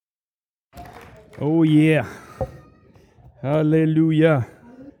Оу-е! Аллилуйя!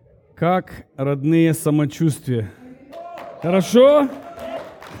 Как родные самочувствия. Хорошо?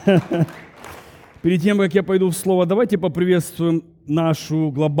 Перед тем, как я пойду в слово, давайте поприветствуем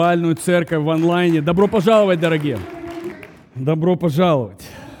нашу глобальную церковь в онлайне. Добро пожаловать, дорогие! Добро пожаловать!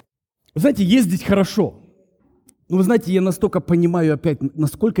 Вы знаете, ездить хорошо. Но вы знаете, я настолько понимаю опять,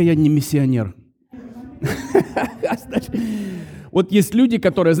 насколько я не миссионер. Вот есть люди,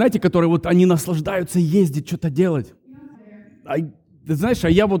 которые, знаете, которые вот они наслаждаются ездить, что-то делать. Ты знаешь, а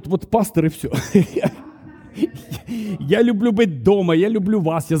я вот пастор и все. Я люблю быть дома, я люблю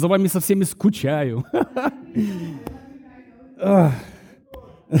вас, я за вами со всеми скучаю.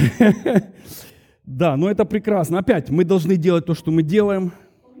 Да, но это прекрасно. Опять, мы должны делать то, что мы делаем.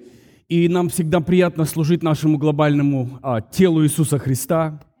 И нам всегда приятно служить нашему глобальному телу Иисуса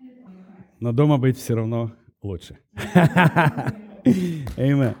Христа. Но дома быть все равно лучше.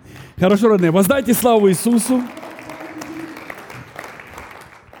 Аминь. Хорошо, родные, воздайте славу Иисусу.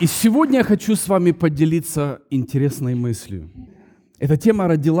 И сегодня я хочу с вами поделиться интересной мыслью. Эта тема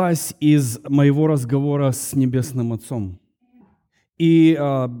родилась из моего разговора с Небесным Отцом. И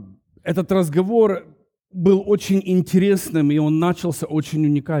этот разговор был очень интересным, и он начался очень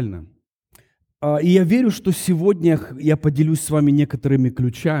уникально. И я верю, что сегодня я поделюсь с вами некоторыми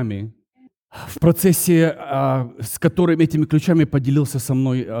ключами, в процессе, с которыми этими ключами поделился со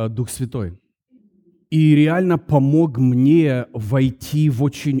мной Дух Святой. И реально помог мне войти в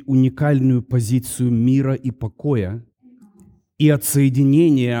очень уникальную позицию мира и покоя и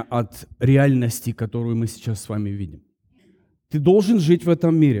отсоединения от реальности, которую мы сейчас с вами видим. Ты должен жить в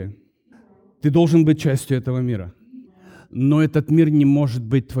этом мире. Ты должен быть частью этого мира. Но этот мир не может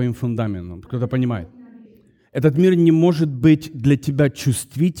быть твоим фундаментом. Кто-то понимает? Этот мир не может быть для тебя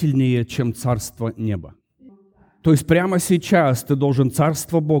чувствительнее, чем Царство Неба. То есть прямо сейчас ты должен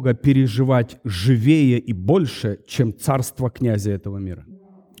Царство Бога переживать живее и больше, чем Царство князя этого мира.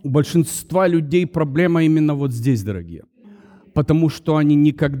 У большинства людей проблема именно вот здесь, дорогие. Потому что они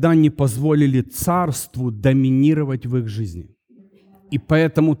никогда не позволили Царству доминировать в их жизни. И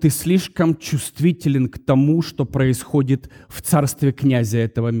поэтому ты слишком чувствителен к тому, что происходит в Царстве князя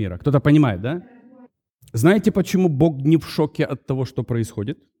этого мира. Кто-то понимает, да? Знаете, почему Бог не в шоке от того, что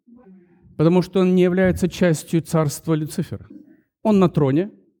происходит? Потому что Он не является частью царства Люцифера. Он на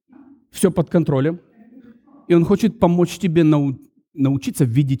троне, все под контролем, и Он хочет помочь тебе научиться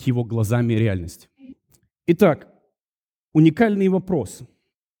видеть Его глазами реальность. Итак, уникальный вопрос,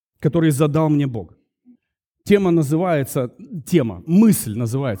 который задал мне Бог. Мысль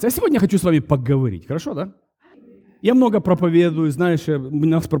называется. Я сегодня хочу с вами поговорить, хорошо, да? Я много проповедую, знаешь, у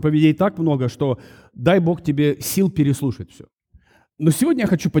нас проповедей так много, что дай Бог тебе сил переслушать все. Но сегодня я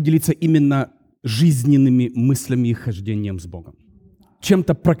хочу поделиться именно жизненными мыслями и хождением с Богом.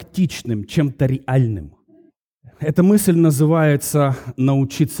 Чем-то практичным, чем-то реальным. Эта мысль называется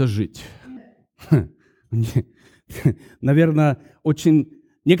 «Научиться жить». Наверное,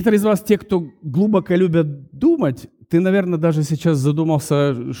 некоторые из вас, те, кто глубоко любят думать, ты, наверное, даже сейчас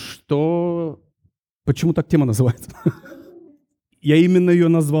задумался, почему так тема называется? Я именно ее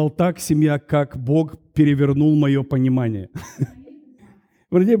назвал так, «Семья, как Бог перевернул мое понимание».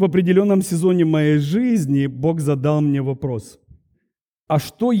 В определенном сезоне моей жизни Бог задал мне вопрос. А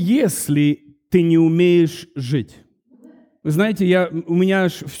что, если ты не умеешь жить? Вы знаете, у меня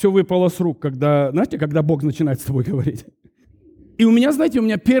аж все выпало с рук, когда Бог начинает с тобой говорить. И у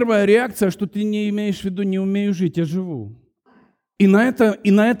меня первая реакция, что ты не имеешь в виду, не умею жить, я живу. И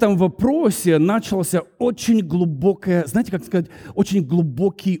на этом вопросе начался очень очень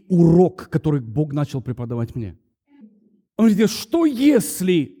глубокий урок, который Бог начал преподавать мне. Он говорит, что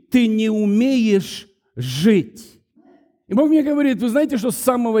если ты не умеешь жить? И Бог мне говорит, вы знаете, что с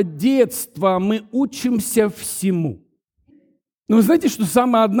самого детства мы учимся всему. Но вы знаете, что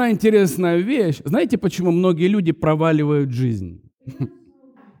самая одна интересная вещь? Знаете, почему многие люди проваливают жизнь?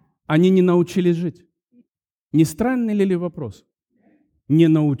 Они не научились жить. Не странный ли вопрос? Не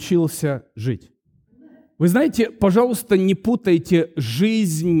научился жить. Вы знаете, пожалуйста, не путайте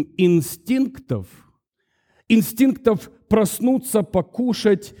жизнь инстинктов проснуться,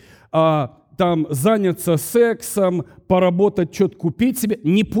 покушать, заняться сексом, поработать, что-то купить себе.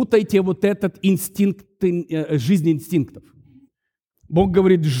 Не путайте вот этот жизнь инстинктов. Бог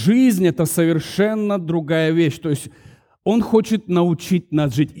говорит, жизнь – это совершенно другая вещь. То есть Он хочет научить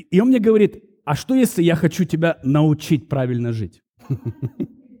нас жить. И Он мне говорит, а что, если я хочу тебя научить правильно жить?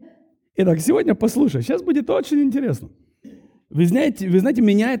 Итак, сегодня послушай, сейчас будет очень интересно. Вы знаете,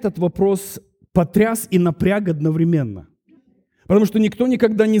 меня этот вопрос потряс и напряг одновременно. Потому что никто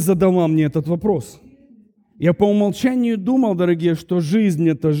никогда не задавал мне этот вопрос. Я по умолчанию думал, дорогие, что жизнь –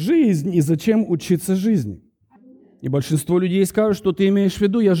 это жизнь, и зачем учиться жизни? И большинство людей скажут, что ты имеешь в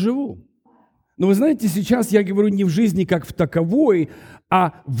виду, я живу. Но вы знаете, сейчас я говорю не в жизни как в таковой,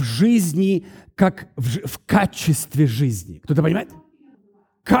 а в жизни как в качестве жизни. Кто-то понимает?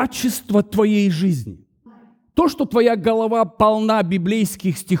 Качество твоей жизни. То, что твоя голова полна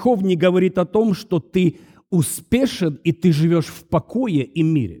библейских стихов, не говорит о том, что ты успешен и ты живешь в покое и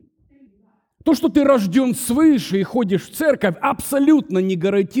мире. То, что ты рожден свыше и ходишь в церковь, абсолютно не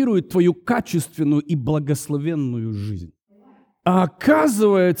гарантирует твою качественную и благословенную жизнь. А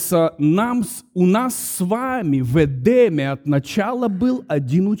оказывается, у нас с вами в Эдеме от начала был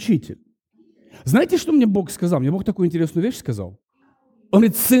один учитель. Знаете, что мне Бог сказал? Мне Бог такую интересную вещь сказал. Он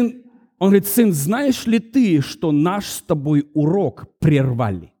говорит, сын, знаешь ли ты, что наш с тобой урок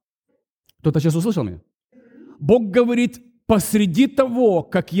прервали? Кто-то сейчас услышал меня? Бог говорит, посреди того,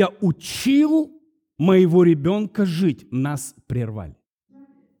 как я учил моего ребенка жить, нас прервали.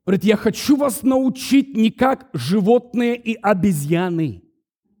 Говорит, я хочу вас научить не как животные и обезьяны.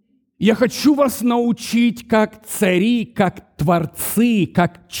 Я хочу вас научить как цари, как творцы,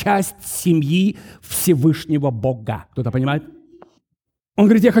 как часть семьи Всевышнего Бога. Кто-то понимает? Он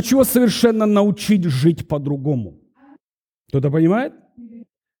говорит, я хочу вас совершенно научить жить по-другому. Кто-то понимает?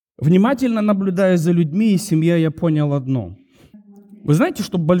 Внимательно наблюдая за людьми и семьей, я понял одно. Вы знаете,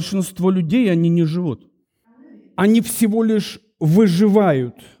 что большинство людей, они не живут. Они всего лишь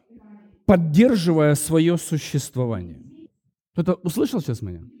выживают, поддерживая свое существование. Кто-то услышал сейчас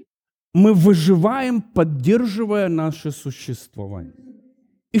меня? Мы выживаем, поддерживая наше существование.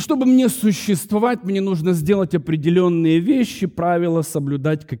 И чтобы мне существовать, мне нужно сделать определенные вещи, правила,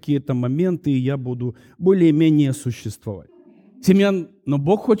 соблюдать какие-то моменты, и я буду более-менее существовать. Семьян, но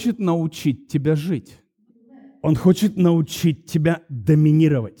Бог хочет научить тебя жить. Он хочет научить тебя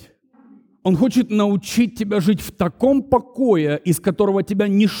доминировать. Он хочет научить тебя жить в таком покое, из которого тебя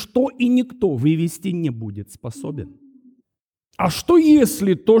ничто и никто вывести не будет способен. А что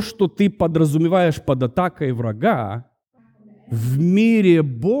если то, что ты подразумеваешь под атакой врага, в мире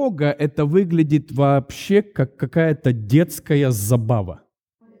Бога это выглядит вообще как какая-то детская забава?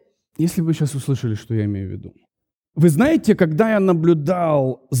 Если вы сейчас услышали, что я имею в виду. Вы знаете, когда я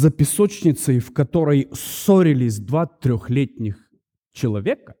наблюдал за песочницей, в которой ссорились два трехлетних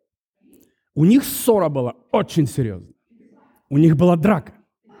человека, у них ссора была очень серьезная. У них была драка.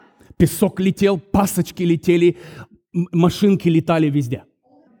 Песок летел, пасочки летели, машинки летали везде.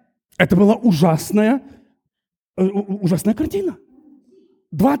 Это была ужасная картина.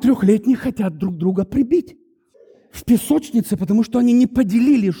 Два трехлетних хотят друг друга прибить в песочнице, потому что они не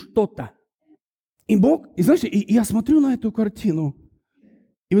поделили что-то. И Бог, и знаете, и я смотрю на эту картину,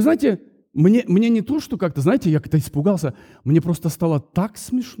 и вы знаете, мне не то, что как-то, знаете, я как-то испугался, мне просто стало так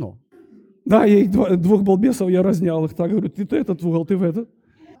смешно. Да, я их двух балбесов, я разнял их так, говорю, ты этот в угол, ты в этот.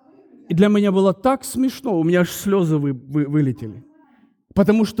 И для меня было так смешно, у меня аж слезы вылетели.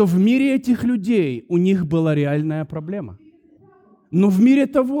 Потому что в мире этих людей у них была реальная проблема. Но в мире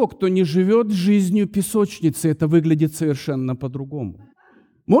того, кто не живет жизнью песочницы, это выглядит совершенно по-другому.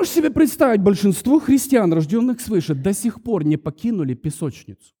 Можешь себе представить, большинство христиан, рожденных свыше, до сих пор не покинули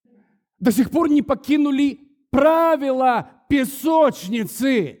песочницу. До сих пор не покинули правила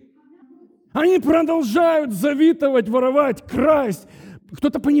песочницы. Они продолжают завитывать, воровать, красть.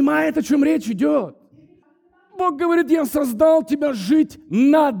 Кто-то понимает, о чем речь идет. Бог говорит, я создал тебя жить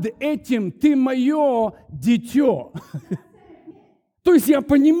над этим, ты мое дитё. То есть я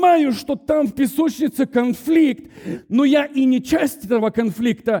понимаю, что там в песочнице конфликт, но я и не часть этого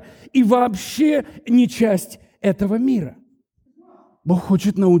конфликта, и вообще не часть этого мира. Бог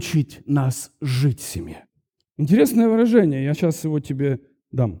хочет научить нас жить в семье. Интересное выражение, я сейчас его тебе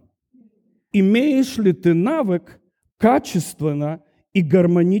дам. Имеешь ли ты навык качественно и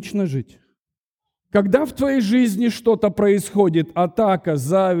гармонично жить? Когда в твоей жизни что-то происходит, атака,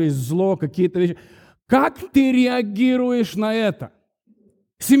 зависть, зло, какие-то вещи, как ты реагируешь на это?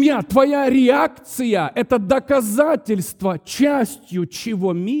 Семья, твоя реакция – это доказательство, частью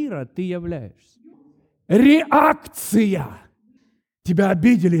чего мира ты являешься. Реакция. Тебя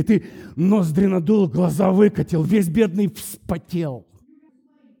обидели, и ты ноздри надул, глаза выкатил, весь бедный вспотел.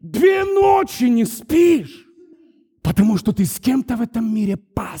 2 ночи не спишь, потому что ты с кем-то в этом мире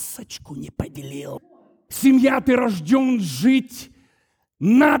пасочку не поделил. Семья, ты рожден жить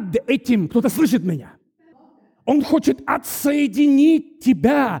над этим. Кто-то слышит меня? Он хочет отсоединить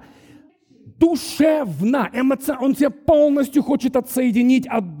тебя душевно, эмоционально. Он тебя полностью хочет отсоединить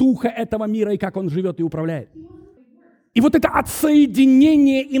от духа этого мира и как он живет и управляет. И вот это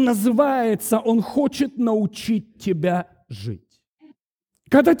отсоединение и называется, он хочет научить тебя жить.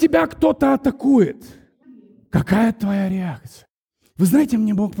 Когда тебя кто-то атакует, Какая твоя реакция? Вы знаете,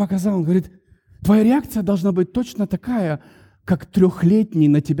 мне Бог показал, Он говорит, твоя реакция должна быть точно такая, как 3-летний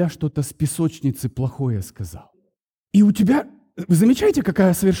на тебя что-то с песочницы плохое сказал. И у тебя, вы замечаете,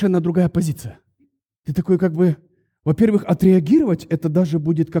 какая совершенно другая позиция? Ты такой во-первых, отреагировать это даже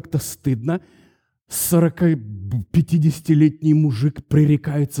будет как-то стыдно. 40-50-летний мужик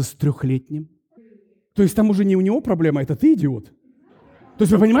пререкается с 3-летним. То есть там уже не у него проблема, это ты идиот. То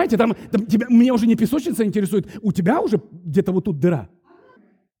есть вы понимаете, меня уже не песочница интересует, у тебя уже где-то вот тут дыра.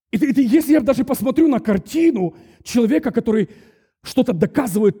 И если я даже посмотрю на картину человека, который что-то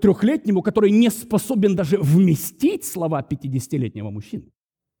доказывает 3-летнему, который не способен даже вместить слова 50-летнего мужчины.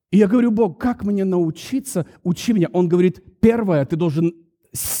 И я говорю, Бог, как мне научиться? Учи меня. Он говорит, первое, ты должен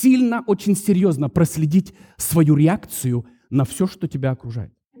сильно, очень серьезно проследить свою реакцию на все, что тебя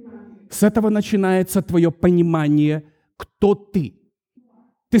окружает. С этого начинается твое понимание, кто ты.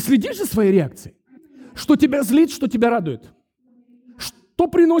 Ты следишь за своей реакцией? Что тебя злит, что тебя радует? Что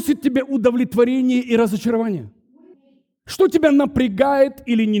приносит тебе удовлетворение и разочарование? Что тебя напрягает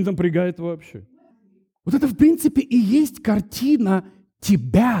или не напрягает вообще? Вот это, в принципе, и есть картина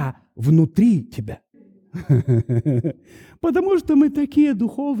тебя внутри тебя. Потому что мы такие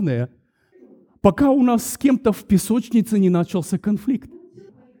духовные, пока у нас с кем-то в песочнице не начался конфликт.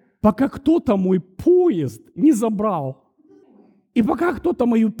 Пока кто-то мой поезд не забрал. И пока кто-то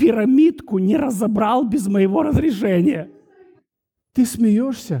мою пирамидку не разобрал без моего разрешения. Ты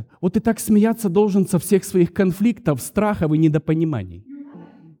смеешься? Вот ты так смеяться должен со всех своих конфликтов, страхов и недопониманий.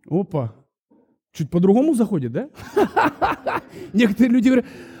 Опа. Чуть по-другому заходит, да? Некоторые люди говорят,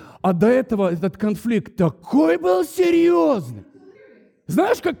 а до этого этот конфликт такой был серьезный.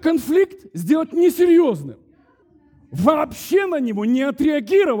 Знаешь, как конфликт сделать несерьезным? Вообще на него не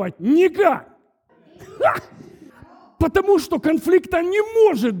отреагировать никак. Потому что конфликта не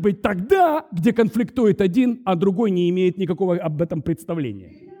может быть тогда, где конфликтует один, а другой не имеет никакого об этом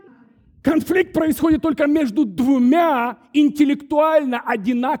представления. Конфликт происходит только между 2 интеллектуально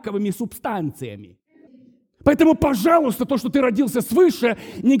одинаковыми субстанциями. Поэтому, пожалуйста, то, что ты родился свыше,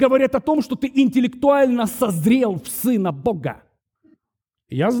 не говорит о том, что ты интеллектуально созрел в Сына Бога.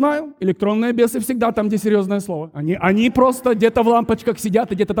 Я знаю, электронные бесы всегда там, где серьезное слово. Они просто где-то в лампочках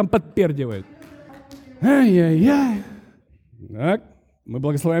сидят и где-то там подпердивают. Ай-яй-яй. Так, мы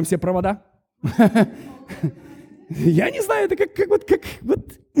благословляем все провода. Я не знаю, это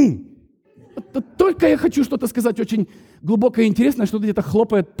Только я хочу что-то сказать очень глубокое и интересное, что-то где-то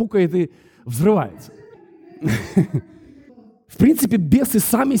хлопает, пукает и взрывается. В принципе, бесы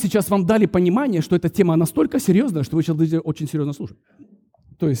сами сейчас вам дали понимание, что эта тема настолько серьезная, что вы сейчас будете очень серьезно слушать.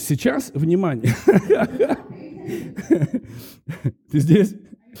 То есть сейчас, внимание. Ты здесь?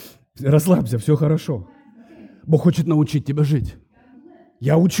 Расслабься, все хорошо. Бог хочет научить тебя жить.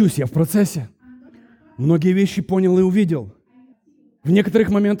 Я учусь, я в процессе. Многие вещи понял и увидел. В некоторых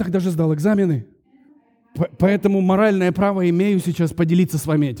моментах даже сдал экзамены. Поэтому моральное право имею сейчас поделиться с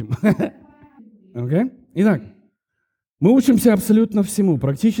вами этим. Okay? Итак, мы учимся абсолютно всему.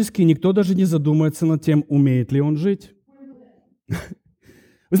 Практически никто даже не задумается над тем, умеет ли он жить.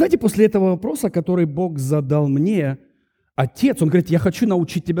 Вы знаете, после этого вопроса, который Бог задал мне, Отец, Он говорит, я хочу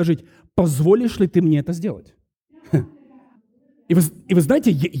научить тебя жить. Позволишь ли ты мне это сделать? И вы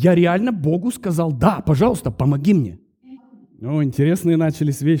знаете, я реально Богу сказал, да, пожалуйста, помоги мне. Ну, интересные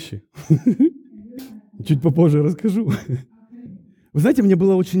начались вещи. Чуть попозже расскажу. Вы знаете, мне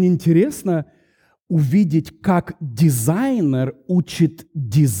было очень интересно увидеть, как дизайнер учит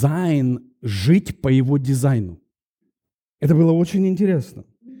дизайн жить по его дизайну. Это было очень интересно.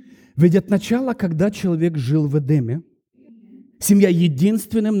 Ведь от начала, когда человек жил в Эдеме, семья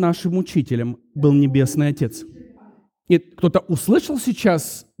единственным нашим учителем был Небесный Отец. И кто-то услышал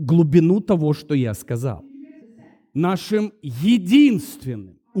сейчас глубину того, что я сказал. Нашим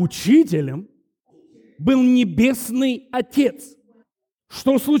единственным учителем был Небесный Отец.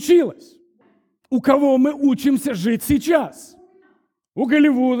 Что случилось? У кого мы учимся жить сейчас? У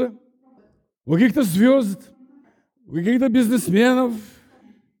Голливуда, у каких-то звезд, у каких-то бизнесменов,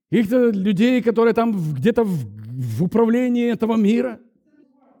 каких-то людей, которые там где-то в управлении этого мира.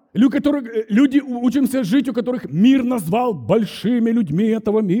 Люди учимся жить, у которых мир назвал большими людьми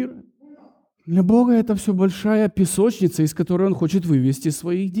этого мира. Для Бога это все большая песочница, из которой Он хочет вывести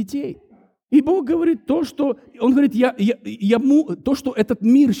своих детей. И Бог говорит то, что... Он говорит, то, что этот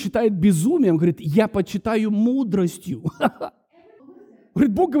мир считает безумием, говорит, я почитаю мудростью.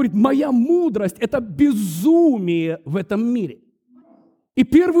 Бог говорит, моя мудрость – это безумие в этом мире. И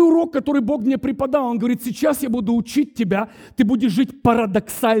первый урок, который Бог мне преподал, Он говорит, сейчас я буду учить тебя, ты будешь жить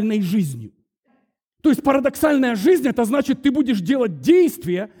парадоксальной жизнью. То есть парадоксальная жизнь, это значит, ты будешь делать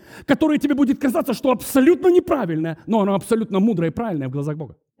действие, которое тебе будет казаться, что абсолютно неправильное, но оно абсолютно мудрое и правильное в глазах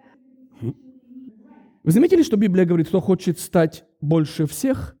Бога. Вы заметили, что Библия говорит, кто хочет стать больше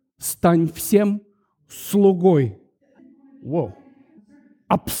всех, стань всем слугой. Воу.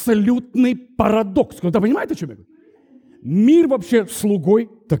 Абсолютный парадокс. Кто-то понимает, о чем я говорю? Мир вообще слугой,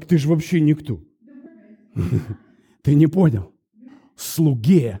 так ты же вообще никто. Ты не понял.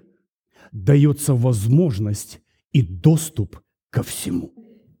 Слуге дается возможность и доступ ко всему.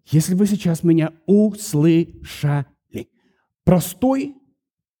 Если вы сейчас меня услышали, простой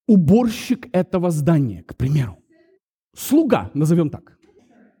уборщик этого здания, к примеру, слуга, назовем так,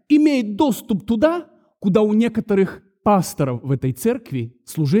 имеет доступ туда, куда у некоторых пасторов в этой церкви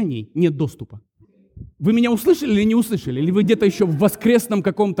служений нет доступа. Вы меня услышали или не услышали? Или вы где-то еще в воскресном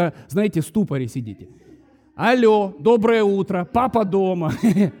каком-то, знаете, ступоре сидите? Алло, доброе утро, папа дома.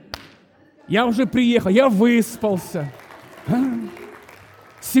 Я уже приехал, я выспался.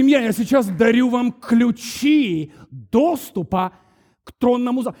 Семья, я сейчас дарю вам ключи доступа к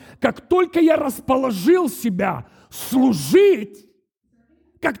тронному залу. Как только я расположил себя служить,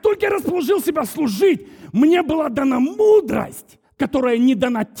 мне была дана мудрость, которая не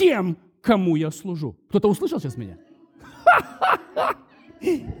дана тем, кому я служу. Кто-то услышал сейчас меня?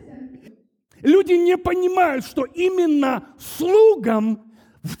 Люди не понимают, что именно слугам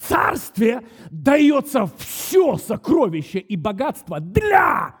в царстве дается все сокровище и богатство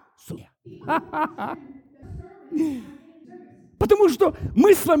для слуги. Потому что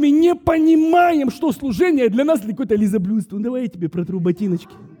мы с вами не понимаем, что служение для нас какое-то лизоблюдство. Давай я тебе протру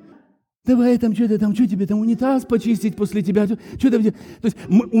ботиночки. Давай там что тебе там унитаз почистить после тебя. То есть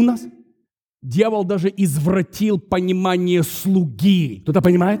у нас дьявол даже извратил понимание слуги. Кто-то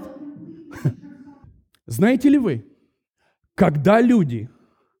понимает? Знаете ли вы, когда люди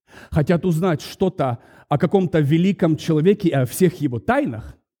хотят узнать что-то о каком-то великом человеке и о всех его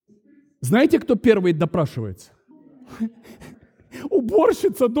тайнах, знаете, кто первый допрашивается?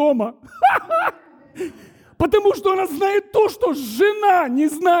 Уборщица дома. Потому что она знает то, что жена не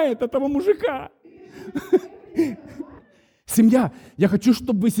знает этого мужика. Семья, я хочу,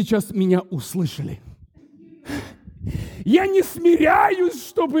 чтобы вы сейчас меня услышали. Я не смиряюсь,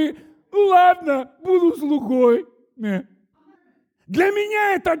 чтобы, ладно, буду слугой. Для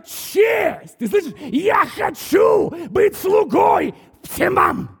меня это честь. Ты слышишь? Я хочу быть слугой всем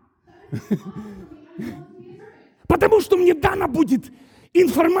вам. Потому что мне дана будет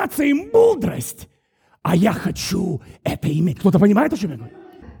информация и мудрость, а я хочу это иметь. Кто-то понимает, о чем я говорю?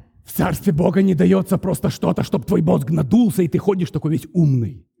 В Царстве Бога не дается просто что-то, чтобы твой мозг надулся, и ты ходишь такой весь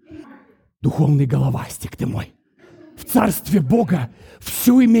умный. Духовный головастик ты мой. В Царстве Бога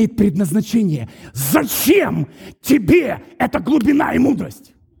все имеет предназначение. Зачем тебе эта глубина и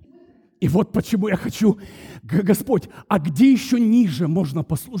мудрость? И вот почему я хочу, Господь, а где еще ниже можно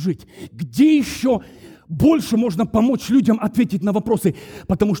послужить? Где еще больше можно помочь людям ответить на вопросы?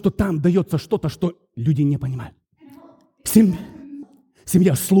 Потому что там дается что-то, что люди не понимают.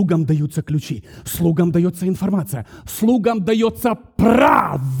 Семья, слугам даются ключи, слугам дается информация, слугам дается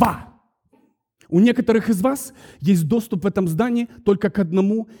право. У некоторых из вас есть доступ в этом здании только к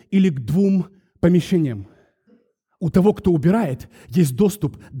одному или к двум помещениям. У того, кто убирает, есть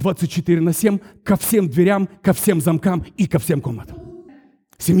доступ 24/7 ко всем дверям, ко всем замкам и ко всем комнатам.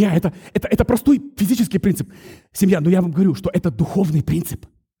 Семья, это простой физический принцип. Семья, но я вам говорю, что это духовный принцип.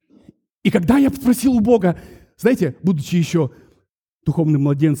 И когда я спросил у Бога, знаете, будучи еще духовным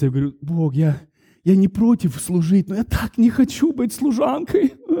младенцем, я говорю, Бог, я не против служить, но я так не хочу быть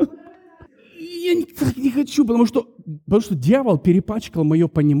служанкой. Я так не хочу, потому что дьявол перепачкал мое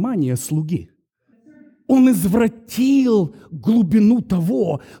понимание слуги. Он извратил глубину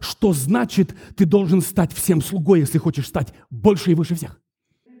того, что значит, ты должен стать всем слугой, если хочешь стать больше и выше всех.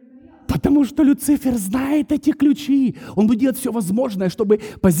 Потому что Люцифер знает эти ключи. Он будет делать все возможное, чтобы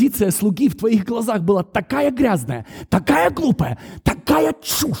позиция слуги в твоих глазах была такая грязная, такая глупая, такая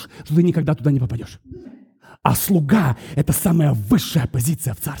чушь, что ты никогда туда не попадешь. А слуга – это самая высшая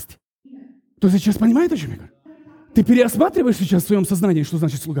позиция в царстве. Кто сейчас понимает, о чем я говорю? Ты переосматриваешь сейчас в своем сознании, что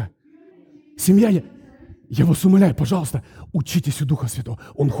значит слуга? Семья, я вас умоляю, пожалуйста, учитесь у Духа Святого.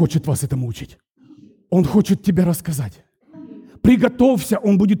 Он хочет вас этому учить. Он хочет тебе рассказать. Приготовься,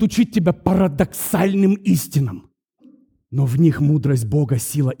 Он будет учить тебя парадоксальным истинам. Но в них мудрость Бога,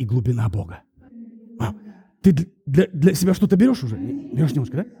 сила и глубина Бога. Ты для себя что-то берешь уже? Берешь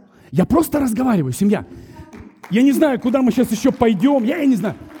немножко, да? Я просто разговариваю, семья. Я не знаю, куда мы сейчас еще пойдем, я не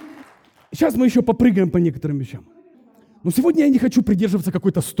знаю. Сейчас мы еще попрыгаем по некоторым вещам. Но сегодня я не хочу придерживаться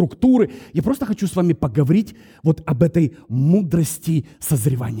какой-то структуры. Я просто хочу с вами поговорить вот об этой мудрости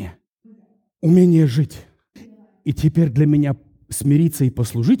созревания. умение жить. И теперь для меня смириться и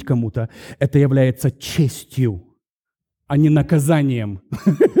послужить кому-то, это является честью, а не наказанием.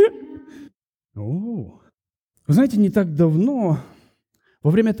 Вы знаете, не так давно,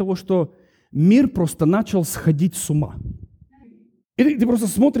 во время того, что мир просто начал сходить с ума. И ты просто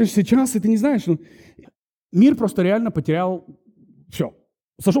смотришь сейчас, и ты не знаешь, мир просто реально потерял все,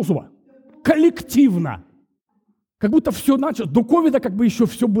 сошел с ума. Коллективно. Как будто все начало, до ковида как бы еще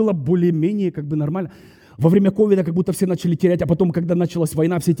все было более-менее как бы нормально. Во время ковида как будто все начали терять, а потом, когда началась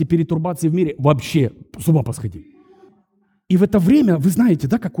война, все эти перетурбации в мире, вообще с ума посходили. И в это время, вы знаете,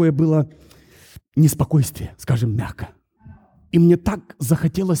 да, какое было неспокойствие, скажем мягко. И мне так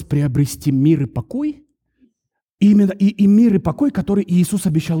захотелось приобрести мир и покой, именно и мир и покой, который Иисус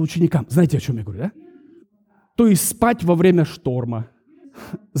обещал ученикам. Знаете, о чем я говорю, да? То есть спать во время шторма.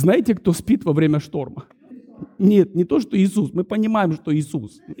 Знаете, кто спит во время шторма? Нет, не то, что Иисус. Мы понимаем, что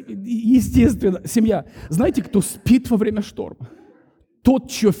Иисус. Естественно, семья. Знаете, кто спит во время шторма? Тот,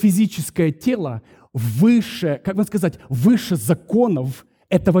 чье физическое тело выше, как вам сказать, выше законов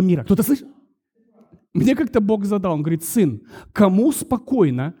этого мира. Кто-то слышит? Мне как-то Бог задал, он говорит: сын, кому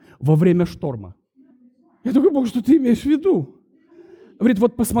спокойно во время шторма? Я такой: Бог, что ты имеешь в виду? Говорит: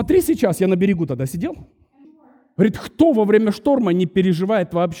 вот посмотри сейчас, я на берегу тогда сидел. Говорит: кто во время шторма не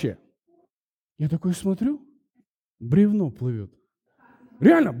переживает вообще? Я такой смотрю, бревно плывет.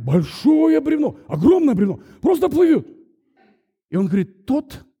 Реально, большое бревно, огромное бревно, просто плывет. И он говорит: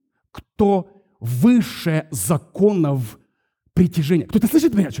 тот, кто выше законов притяжения. Кто-то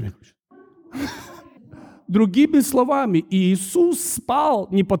слышит меня, о чем я говорю? Другими словами, Иисус спал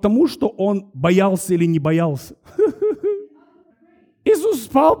не потому, что Он боялся или не боялся. Иисус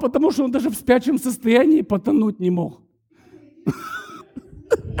спал, потому что Он даже в спячем состоянии потонуть не мог.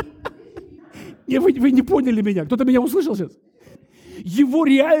 Вы не поняли меня. Кто-то меня услышал сейчас? Его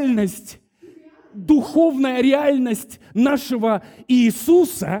реальность, духовная реальность нашего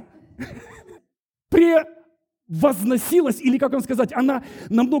Иисуса превозносилась, или, как вам сказать, она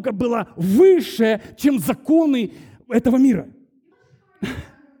намного была выше, чем законы этого мира.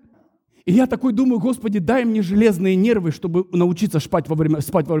 И я такой думаю: Господи, дай мне железные нервы, чтобы научиться спать во время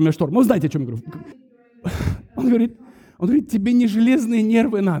шторма. Вы знаете, о чем я говорю? Он говорит, тебе не железные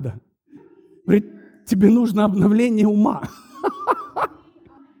нервы надо. Говорит, тебе нужно обновление ума.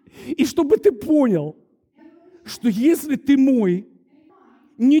 И чтобы ты понял, что если ты мой,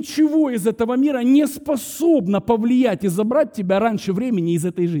 ничего из этого мира не способно повлиять и забрать тебя раньше времени из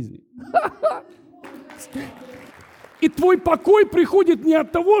этой жизни. И твой покой приходит не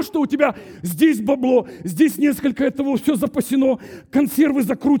от того, что у тебя здесь бабло, здесь несколько этого, все запасено, консервы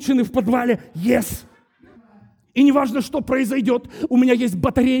закручены в подвале. Yes. И не важно, что произойдет, у меня есть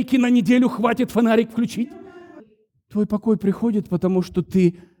батарейки на неделю, хватит фонарик включить. Твой покой приходит, потому что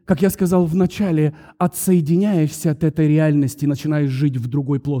ты, как я сказал в начале, отсоединяешься от этой реальности и начинаешь жить в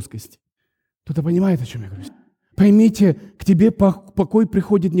другой плоскости. Кто-то понимает, о чем я говорю? Поймите, к тебе покой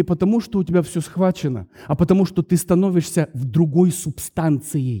приходит не потому, что у тебя все схвачено, а потому, что ты становишься в другой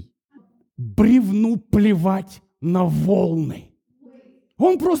субстанцией. Бревну плевать на волны.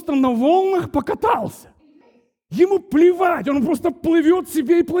 Он просто на волнах покатался. Ему плевать, он просто плывет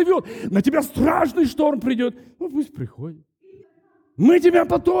себе и плывет. На тебя страшный шторм придет. Ну пусть приходит. Мы тебя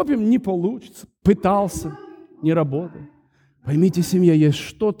потопим. Не получится. Пытался. Не работает. Поймите, семья, есть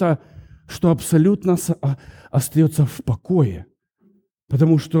что-то, что абсолютно остается в покое.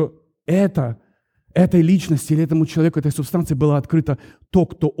 Потому что этой личности или этому человеку, этой субстанции было открыто то,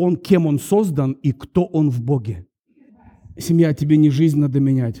 кто он, кем он создан и кто он в Боге. Семья, тебе не жизнь надо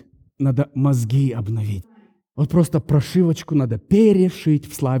менять, надо мозги обновить. Вот просто прошивочку надо перешить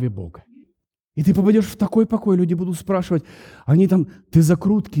в славе Бога. И ты попадешь в такой покой, люди будут спрашивать, ты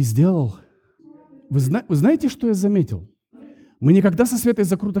закрутки сделал? Вы знаете, что я заметил? Мы никогда со Светой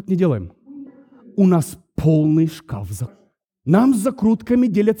закруток не делаем. У нас полный шкаф закруток. Нам с закрутками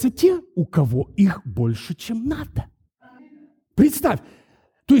делятся те, у кого их больше, чем надо. Представь,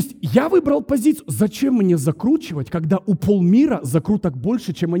 то есть я выбрал позицию, зачем мне закручивать, когда у полмира закруток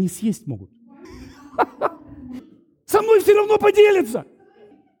больше, чем они съесть могут? Со мной все равно поделится.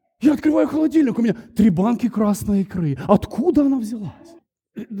 Я открываю холодильник, у меня 3 банки красной икры. Откуда она взялась?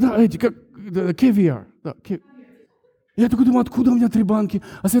 Да, кевиар. Да, Я такой думаю, откуда у меня 3 банки?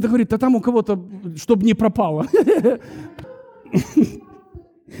 А Света говорит, там у кого-то, чтобы не пропало.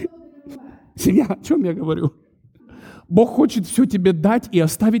 Семья, о чем я говорю? Бог хочет все тебе дать и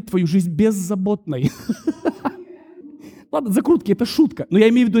оставить твою жизнь беззаботной. Ладно, закрутки, это шутка, но я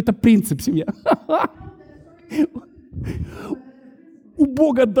имею в виду, это принцип, семья. У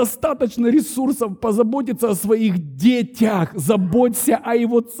Бога достаточно ресурсов позаботиться о своих детях. Заботься о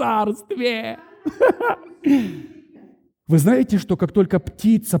Его царстве. Вы знаете, что как только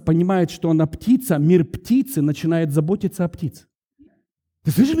птица понимает, что она птица, мир птицы начинает заботиться о птице. Ты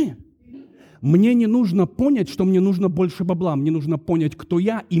слышишь меня? Мне не нужно понять, что мне нужно больше бабла. Мне нужно понять, кто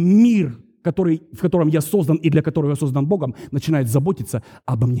я, и мир, в котором я создан и для которого я создан Богом, начинает заботиться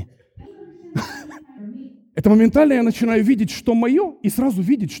обо мне. Это моментально я начинаю видеть, что мое, и сразу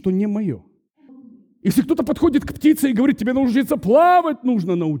видеть, что не мое. Если кто-то подходит к птице и говорит, тебе научиться плавать,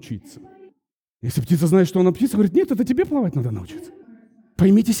 нужно научиться. Если птица знает, что она птица, говорит, нет, это тебе плавать надо научиться.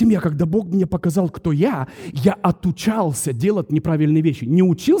 Поймите, семья, когда Бог мне показал, кто я отучался делать неправильные вещи. Не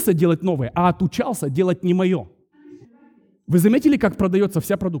учился делать новые, а отучался делать не мое. Вы заметили, как продается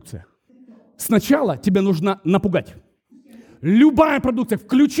вся продукция? Сначала тебе нужно напугать. Любая продукция,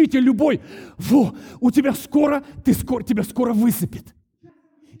 включите любой. У тебя тебя скоро высыпет.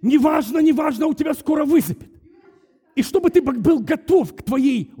 Неважно, у тебя скоро высыпет. И чтобы ты был готов к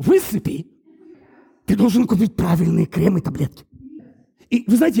твоей высыпи, ты должен купить правильные кремы и таблетки. И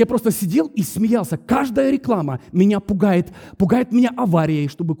вы знаете, я просто сидел и смеялся. Каждая реклама меня пугает. Пугает меня аварией,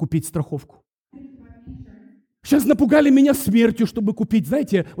 чтобы купить страховку. Сейчас напугали меня смертью, чтобы купить,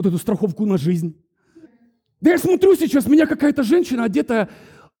 знаете, вот эту страховку на жизнь. Да я смотрю сейчас, меня какая-то женщина, одетая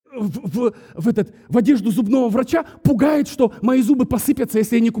в одежду зубного врача, пугает, что мои зубы посыпятся,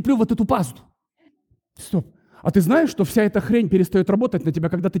 если я не куплю вот эту пасту. Стоп. А ты знаешь, что вся эта хрень перестает работать на тебя,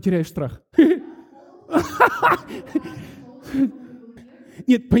 когда ты теряешь страх?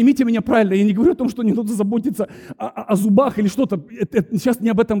 Нет, поймите меня правильно, я не говорю о том, что не нужно заботиться о зубах или что-то. Сейчас не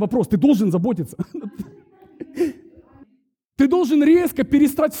об этом вопрос. Ты должен заботиться. Ты должен резко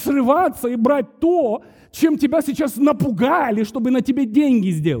перестать срываться и брать то, чем тебя сейчас напугали, чтобы на тебе деньги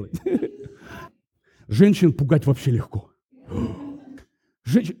сделать. Женщин пугать вообще легко.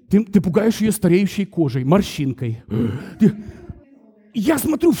 Ты пугаешь ее стареющей кожей, морщинкой. Я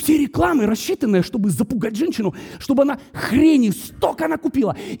смотрю, все рекламы рассчитанные, чтобы запугать женщину, чтобы она хрени столько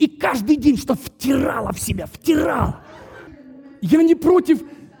накупила. И каждый день что втирала в себя, втирала. Я не против,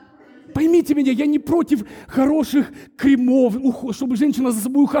 поймите меня, я не против хороших кремов, чтобы женщина за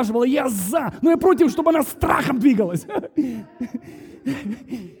собой ухаживала. Я за, но я против, чтобы она страхом двигалась.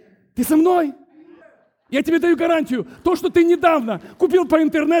 Ты со мной? Я тебе даю гарантию, то, что ты недавно купил по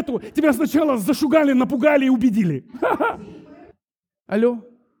интернету, тебя сначала зашугали, напугали и убедили. Алло?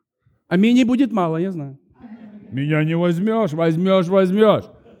 А меня будет мало, я знаю. Меня не возьмешь.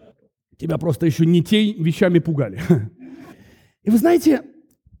 Тебя просто еще не те вещами пугали. И вы знаете,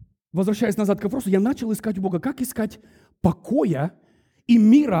 возвращаясь назад к вопросу, я начал искать у Бога, как искать покоя и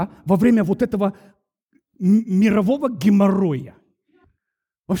мира во время вот этого мирового геморроя.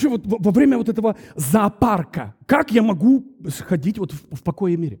 Вообще вот во время вот этого зоопарка. Как я могу сходить вот в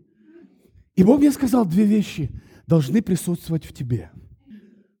покое и мире? И Бог мне сказал две вещи должны присутствовать в тебе.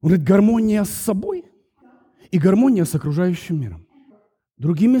 Он говорит, гармония с собой и гармония с окружающим миром.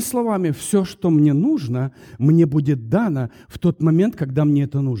 Другими словами, все, что мне нужно, мне будет дано в тот момент, когда мне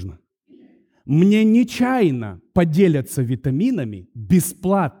это нужно. Мне нечаянно поделятся витаминами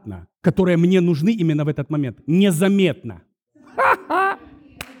бесплатно, которые мне нужны именно в этот момент, незаметно.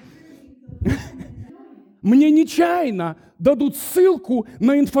 Мне нечаянно дадут ссылку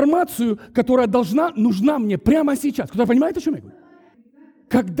на информацию, которая нужна мне прямо сейчас. Кто-то понимает, о чем я говорю?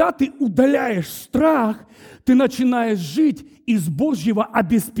 Когда ты удаляешь страх, ты начинаешь жить из Божьего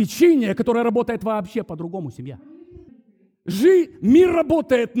обеспечения, которое работает вообще по-другому, семья. Мир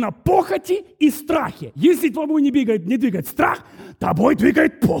работает на похоти и страхе. Если тобой не двигает страх, тобой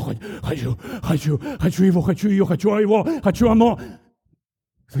двигает похоть. Хочу его, хочу ее, хочу его, хочу оно.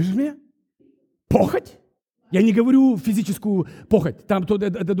 Слышишь меня? Похоть. Я не говорю физическую похоть, там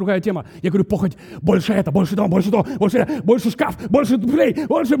это другая тема. Я говорю похоть, больше это, больше то, больше шкаф, больше дуплей,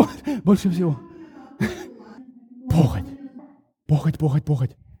 больше всего. Похоть.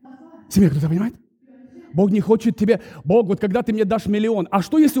 Семья, кто-то понимает? Бог не хочет тебе, Бог, вот когда ты мне дашь 1 000 000, а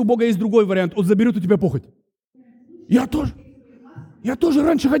что если у Бога есть другой вариант, Он заберет у тебя похоть? Я тоже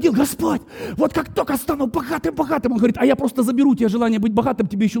раньше ходил, Господь, вот как только стану богатым, Он говорит, а я просто заберу у тебя желание быть богатым,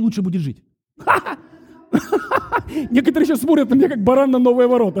 тебе еще лучше будет жить. Некоторые сейчас смотрят на меня, как баран на новые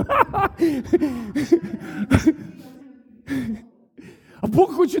ворота. А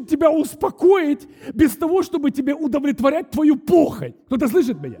Бог хочет тебя успокоить без того, чтобы тебе удовлетворять твою похоть. Кто-то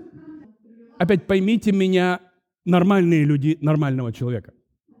слышит меня? Опять поймите меня, нормальные люди, нормального человека.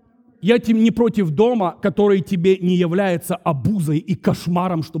 Я не против дома, который тебе не является обузой и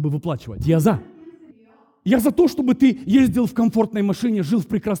кошмаром, чтобы выплачивать. Я за. Я за то, чтобы ты ездил в комфортной машине, жил в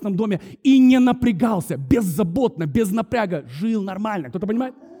прекрасном доме и не напрягался, беззаботно, без напряга, жил нормально. Кто-то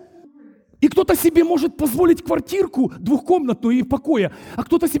понимает? И кто-то себе может позволить квартирку двухкомнатную и в покое, а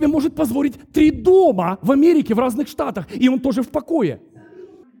кто-то себе может позволить 3 дома в Америке, в разных штатах, и он тоже в покое.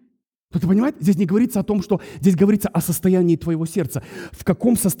 Кто-то понимает? Здесь не говорится о том, что... Здесь говорится о состоянии твоего сердца. В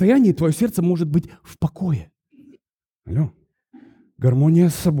каком состоянии твое сердце может быть в покое? Алло. Гармония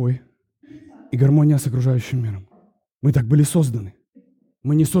с собой и гармония с окружающим миром. Мы так были созданы.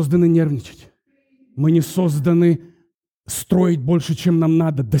 Мы не созданы нервничать. Мы не созданы строить больше, чем нам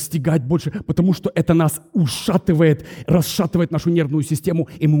надо, достигать больше, потому что это нас ушатывает, расшатывает нашу нервную систему,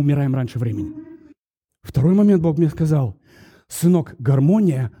 и мы умираем раньше времени. Второй момент Бог мне сказал: сынок,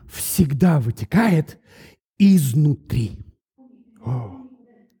 гармония всегда вытекает изнутри.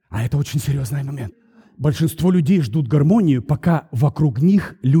 А это очень серьезный момент. Большинство людей ждут гармонию, пока вокруг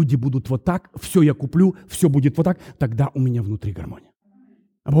них люди будут вот так, все я куплю, все будет вот так, тогда у меня внутри гармония.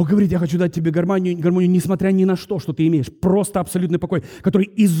 А Бог говорит: я хочу дать тебе гармонию, несмотря ни на что ты имеешь. Просто абсолютный покой, который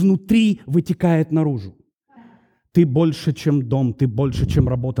изнутри вытекает наружу. Ты больше, чем дом, ты больше, чем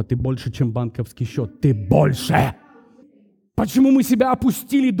работа, ты больше, чем банковский счет, ты больше. Почему мы себя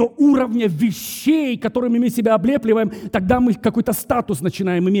опустили до уровня вещей, которыми мы себя облепливаем, тогда мы какой-то статус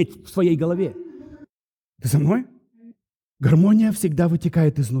начинаем иметь в своей голове. Ты со мной? Гармония всегда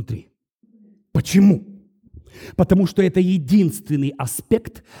вытекает изнутри. Почему? Потому что это единственный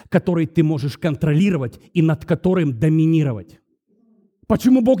аспект, который ты можешь контролировать и над которым доминировать.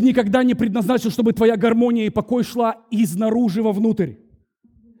 Почему Бог никогда не предназначил, чтобы твоя гармония и покой шла изнаружи вовнутрь?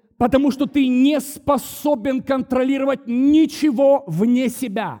 Потому что ты не способен контролировать ничего вне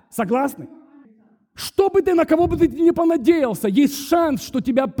себя. Согласны? Что бы ты, на кого бы ты ни понадеялся, есть шанс, что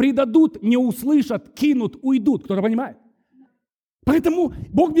тебя предадут, не услышат, кинут, уйдут. Кто-то понимает? Поэтому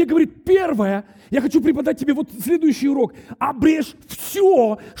Бог мне говорит: первое, я хочу преподать тебе вот следующий урок. Обрежь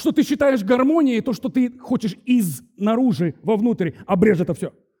все, что ты считаешь гармонией, то, что ты хочешь изнаружи вовнутрь, обрежь это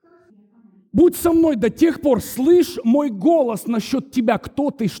все. Будь со мной до тех пор, слышь мой голос насчет тебя,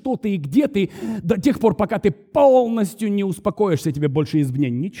 кто ты, что ты и где ты, до тех пор, пока ты полностью не успокоишься, тебе больше извне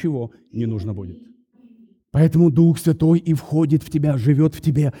ничего не нужно будет. Поэтому Дух Святой и входит в тебя, живет в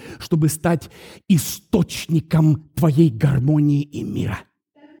тебе, чтобы стать источником твоей гармонии и мира.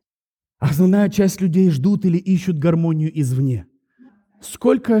 Основная часть людей ждут или ищут гармонию извне.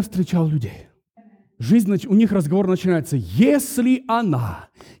 Сколько я встречал людей? Жизнь, у них разговор начинается: если она,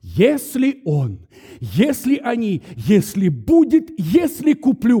 если он, если они, если будет, если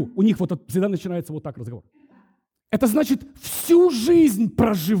куплю. У них вот всегда начинается вот так разговор. Это значит, всю жизнь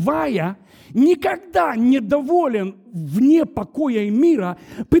проживая, никогда не доволен вне покоя и мира,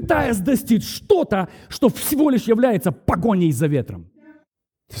 пытаясь достичь что-то, что всего лишь является погоней за ветром.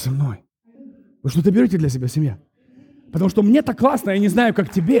 Ты со мной? Вы что-то берете для себя, семья? Потому что мне так классно, я не знаю, как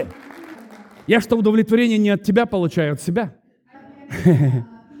тебе. Я что, удовлетворение не от тебя получаю, а от себя.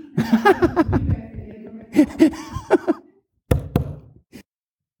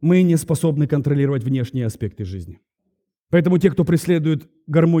 Мы не способны контролировать внешние аспекты жизни. Поэтому те, кто преследует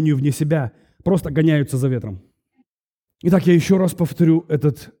гармонию вне себя, просто гоняются за ветром. Итак, я еще раз повторю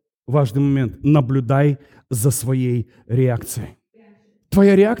этот важный момент. Наблюдай за своей реакцией.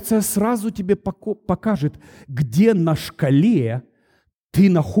 Твоя реакция сразу тебе покажет, где на шкале ты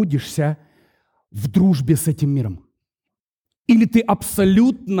находишься в дружбе с этим миром. Или ты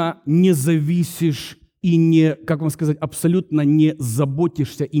абсолютно не зависишь и не, как вам сказать, абсолютно не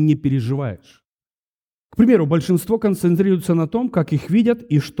заботишься и не переживаешь. К примеру, большинство концентрируется на том, как их видят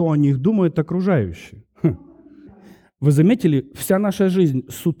и что о них думают окружающие. Вы заметили, вся наша жизнь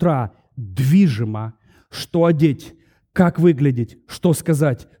с утра движима, что одеть, как выглядеть, что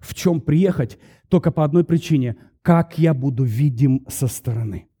сказать, в чем приехать, только по одной причине: как я буду видим со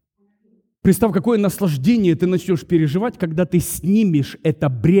стороны. Представь, какое наслаждение ты начнешь переживать, когда ты снимешь это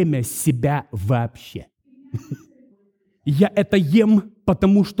бремя с себя вообще. Я это ем,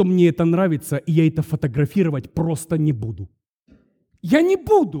 потому что мне это нравится, и я это фотографировать просто не буду. Я не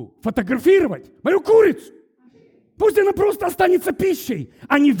буду фотографировать мою курицу. Пусть она просто останется пищей,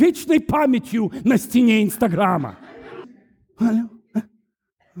 а не вечной памятью на стене Инстаграма. Алло.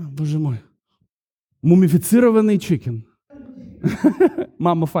 Боже мой. Мумифицированный чикен.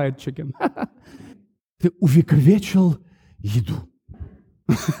 Mummified chicken. Ты увековечил еду.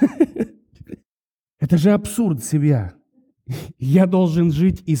 Это же абсурд, семья. Я должен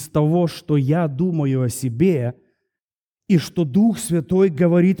жить из того, что я думаю о себе, и что Дух Святой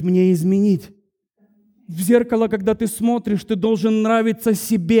говорит мне изменить. В зеркало, когда ты смотришь, ты должен нравиться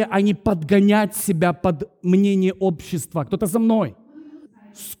себе, а не подгонять себя под мнение общества. Кто-то за мной.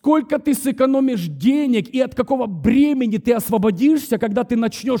 Сколько ты сэкономишь денег и от какого бремени ты освободишься, когда ты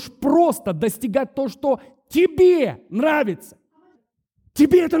начнешь просто достигать то, что тебе нравится.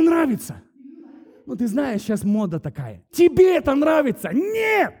 Тебе это нравится. Ну, ты знаешь, сейчас мода такая. Тебе это нравится?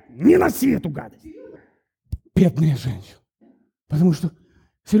 Нет! Не носи эту гадость. Бедные женщины. Потому что,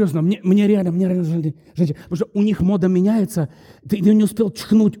 серьезно, мне реально жаль женщин. Потому что у них мода меняется, ты не успел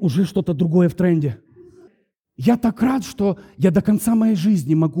чихнуть, уже что-то другое в тренде. Я так рад, что я до конца моей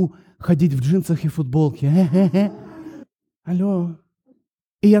жизни могу ходить в джинсах и футболке. Алло.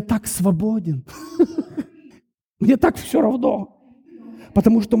 И я так свободен. Мне так все равно.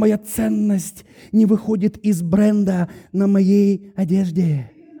 Потому что моя ценность не выходит из бренда на моей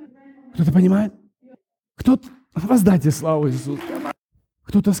одежде. Кто-то понимает? Кто-то... Воздайте славу Иисусу.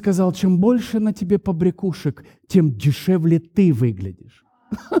 Кто-то сказал, чем больше на тебе побрякушек, тем дешевле ты выглядишь.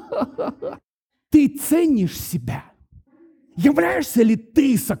 Ты ценишь себя? Являешься ли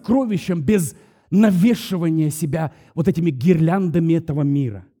ты сокровищем без навешивания себя вот этими гирляндами этого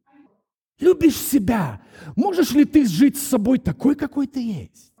мира? Любишь себя? Можешь ли ты жить с собой такой, какой ты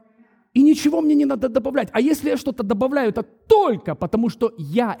есть? И ничего мне не надо добавлять. А если я что-то добавляю, это только потому, что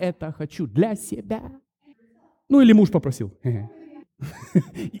я это хочу для себя. Ну или муж попросил.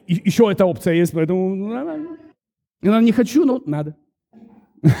 Еще эта опция есть, поэтому я не хочу, но надо.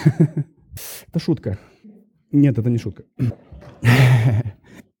 Это шутка. Нет, это не шутка.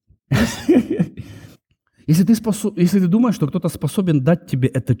 Если ты думаешь, что кто-то способен дать тебе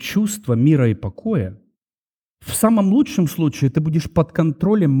это чувство мира и покоя, в самом лучшем случае ты будешь под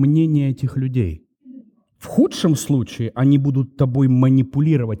контролем мнения этих людей. В худшем случае они будут тобой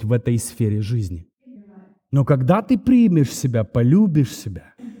манипулировать в этой сфере жизни. Но когда ты примешь себя, полюбишь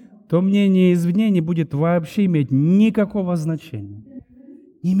себя, то мнение извне не будет вообще иметь никакого значения.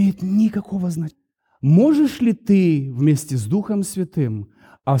 Не имеет никакого значения. Можешь ли ты вместе с Духом Святым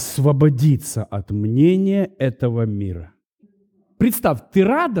освободиться от мнения этого мира? Представь, ты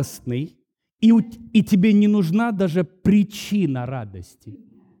радостный, и тебе не нужна даже причина радости.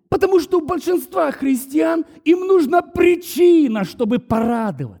 Потому что у большинства христиан им нужна причина, чтобы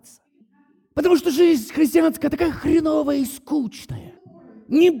порадоваться. Потому что жизнь христианская такая хреновая и скучная.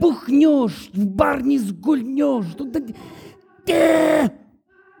 Не бухнешь, в бар не сгульнешь.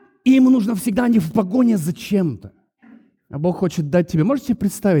 И ему нужно всегда не в погоне за чем-то. А Бог хочет дать тебе, можете себе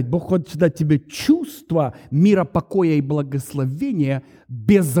представить, Бог хочет дать тебе чувство мира, покоя и благословения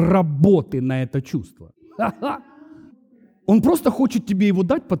без работы на это чувство. Он просто хочет тебе его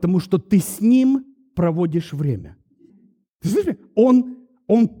дать, потому что ты с ним проводишь время. Ты слышишь?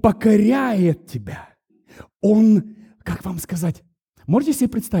 Он покоряет тебя. Он, как вам сказать, можете себе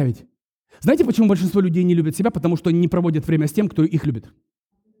представить? Знаете, почему большинство людей не любят себя? Потому что они не проводят время с тем, кто их любит.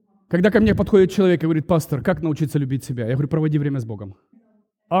 Когда ко мне подходит человек и говорит: пастор, как научиться любить себя? Я говорю: проводи время с Богом.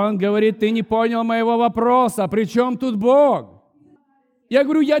 Он говорит: ты не понял моего вопроса, при чем тут Бог? Я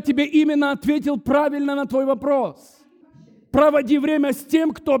говорю: я тебе именно ответил правильно на твой вопрос. Проводи время с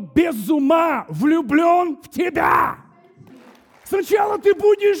тем, кто без ума влюблен в тебя. Сначала ты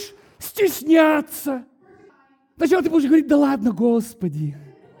будешь стесняться. Сначала ты будешь говорить: да ладно, Господи.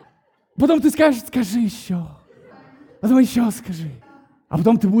 Потом ты скажешь: скажи еще. Потом еще скажи. А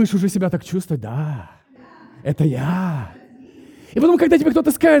потом ты будешь уже себя так чувствовать: да, это я. И потом, когда тебе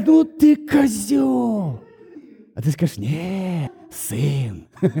кто-то скажет: ну ты козел, а ты скажешь: нет, сын.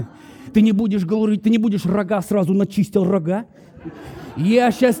 Ты не будешь говорить, ты не будешь рога сразу начистил рога.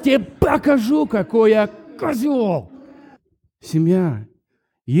 Я сейчас тебе покажу, какой я козел. Семья,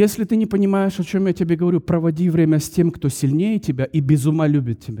 если ты не понимаешь, о чем я тебе говорю, проводи время с тем, кто сильнее тебя и без ума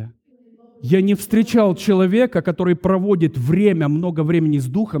любит тебя. Я не встречал человека, который проводит много времени с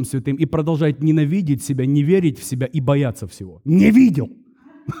Духом Святым и продолжает ненавидеть себя, не верить в себя и бояться всего. Не видел.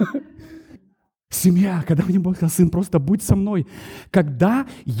 Семья, когда мне Бог сказал: сын, просто будь со мной. Когда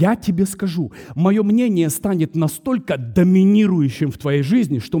я тебе скажу, мое мнение станет настолько доминирующим в твоей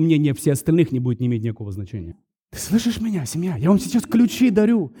жизни, что мнение всех остальных не будет иметь никакого значения. Ты слышишь меня, семья? Я вам сейчас ключи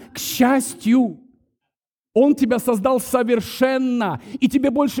дарю. К счастью, Он тебя создал совершенно, и тебе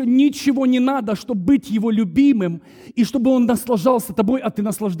больше ничего не надо, чтобы быть Его любимым, и чтобы Он наслаждался тобой, а ты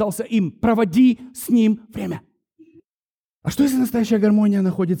наслаждался им. Проводи с Ним время. А что, если настоящая гармония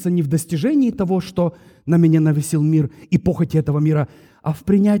находится не в достижении того, что на меня навесил мир и похоти этого мира, а в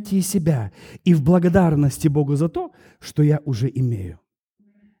принятии себя и в благодарности Богу за то, что я уже имею?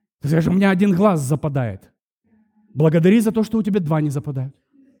 Ты скажешь: у меня один глаз западает. Благодари за то, что у тебя два не западают.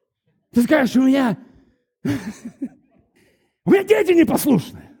 Ты скажешь: у меня дети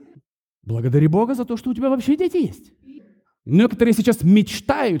непослушные. Благодари Бога за то, что у тебя вообще дети есть. Некоторые сейчас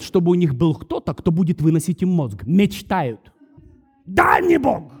мечтают, чтобы у них был кто-то, кто будет выносить им мозг. Мечтают. Дай мне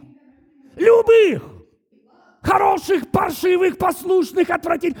Бог. Любых. Хороших, паршивых, послушных,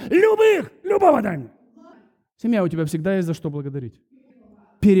 отвратительных. Любого дай мне. Семья у тебя всегда есть за что благодарить.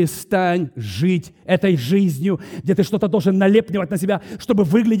 Перестань жить этой жизнью, где ты что-то должен налепливать на себя, чтобы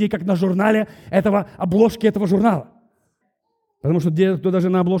выглядеть как на журнале обложки этого журнала. Потому что кто даже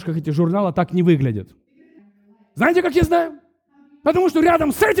на обложках этих журналов так не выглядит. Знаете, как я знаю? Потому что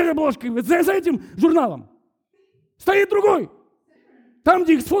рядом с этой обложкой, с этим журналом стоит другой. Там,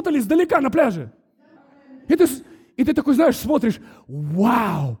 где их сфотали издалека на пляже. И ты такой, знаешь, смотришь,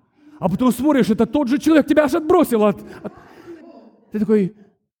 вау! А потом смотришь, это тот же человек, тебя аж отбросил. Ты такой,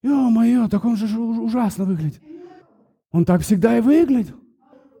 ё-моё, так он же ужасно выглядит. Он так всегда и выглядит.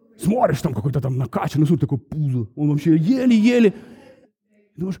 Смотришь, там какой-то там накачанный, смотри, такой пузо. Он вообще еле-еле.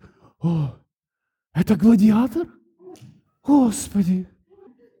 Думаешь, о, это гладиатор? Господи,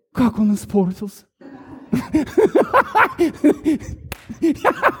 как он испортился.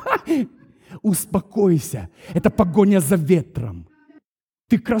 Успокойся. Это погоня за ветром.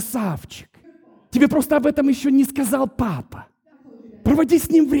 Ты красавчик. Тебе просто об этом еще не сказал папа. Проводи с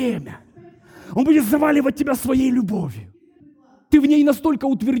ним время. Он будет заваливать тебя своей любовью. Ты в ней настолько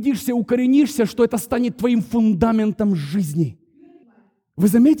утвердишься, укоренишься, что это станет твоим фундаментом жизни. Вы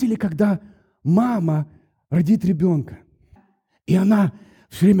заметили, когда мама родит ребенка, и она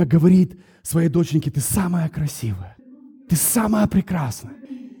все время говорит своей доченьке, ты самая красивая, ты самая прекрасная.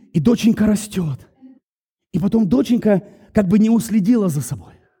 И доченька растет. И потом доченька как бы не уследила за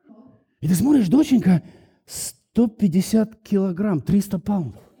собой. И ты смотришь, доченька 150 килограмм, 300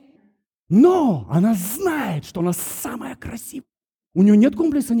 паундов. Но она знает, что она самая красивая. У нее нет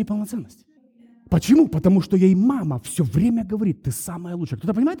комплекса неполноценности. Почему? Потому что ей мама все время говорит, ты самая лучшая.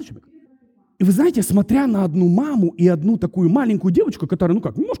 Кто-то понимает, о чем я говорю? И вы знаете, смотря на одну маму и одну такую маленькую девочку, которая,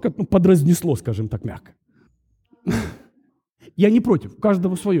 немножко подразнесло, скажем так, мягко. Я не против, у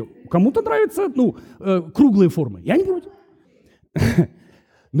каждого свое. Кому-то нравятся, круглые формы. Я не против.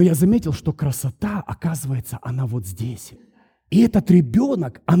 Но я заметил, что красота, оказывается, она вот здесь. И этот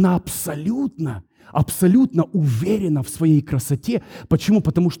ребенок, она абсолютно уверена в своей красоте. Почему?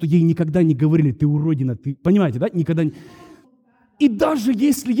 Потому что ей никогда не говорили, ты уродина, ты, понимаете, да? Никогда не... И даже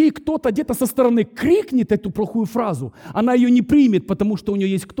если ей кто-то где-то со стороны крикнет эту плохую фразу, она ее не примет, потому что у нее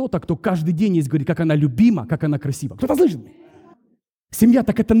есть кто-то, кто каждый день есть говорит, как она любима, как она красива. Кто-то слышит? Семья,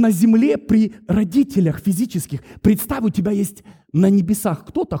 так это на земле при родителях физических. Представь, у тебя есть на небесах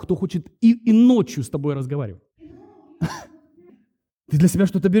кто-то, кто хочет и ночью с тобой разговаривать. Ты для себя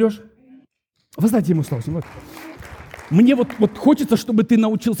что-то берешь? Воздайте ему славу. Вот. Мне вот хочется, чтобы ты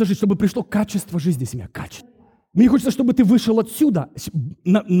научился жить, чтобы пришло качество жизни, семья, качество. Мне хочется, чтобы ты вышел отсюда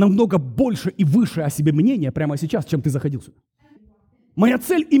намного больше и выше о себе мнения прямо сейчас, чем ты заходил сюда. Моя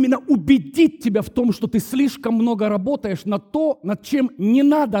цель именно убедить тебя в том, что ты слишком много работаешь на то, над чем не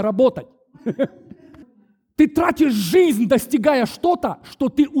надо работать. Ты тратишь жизнь, достигая что-то, что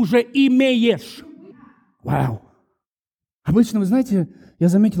ты уже имеешь. Вау. Обычно, вы знаете, я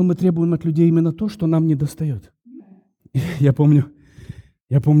заметил, мы требуем от людей именно то, что нам не достает. Я помню,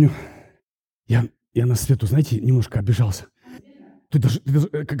 я на Свету, знаете, немножко обижался.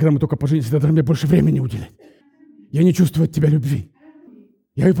 Когда мы только поженились, ты даже мне больше времени уделять. Я не чувствую от тебя любви.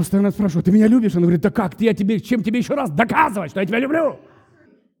 Я ее постоянно спрашиваю, ты меня любишь? Она говорит, да как, чем тебе еще раз доказывать, что я тебя люблю?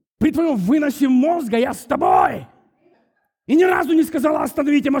 При твоем выносе мозга я с тобой. И ни разу не сказала,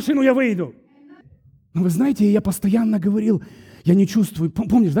 остановите машину, я выйду. Но вы знаете, я постоянно говорил, я не чувствую.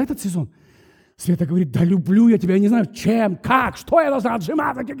 Помнишь, да, этот сезон? Света говорит, да люблю я тебя, я не знаю, чем, как, что я должна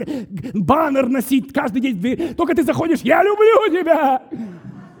отжиматься, баннер носить каждый день в дверь. Только ты заходишь, я люблю тебя.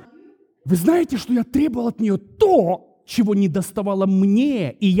 Вы знаете, что я требовал от нее то, чего не доставало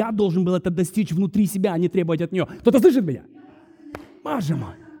мне, и я должен был это достичь внутри себя, а не требовать от нее. Кто-то слышит меня? Боже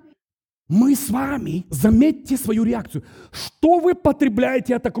мой. Мы с вами, заметьте свою реакцию. Что вы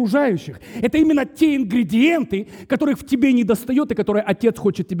потребляете от окружающих? Это именно те ингредиенты, которых в тебе не достает, и которые Отец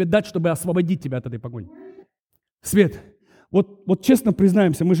хочет тебе дать, чтобы освободить тебя от этой погони. Свет, вот честно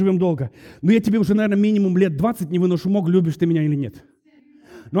признаемся, мы живем долго, но я тебе уже, наверное, минимум лет 20 не выношу мог, любишь ты меня или нет.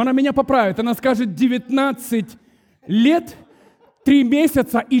 Но она меня поправит, она скажет 19 лет, 3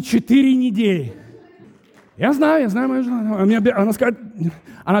 месяца и 4 недели. Я знаю мою жену. Она скажет,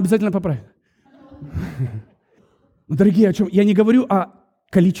 она обязательно поправит. Дорогие, о чем? Я не говорю о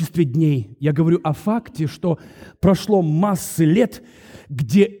количестве дней. Я говорю о факте, что прошло массы лет,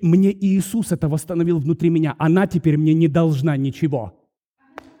 где мне Иисус это восстановил внутри меня. Она теперь мне не должна ничего.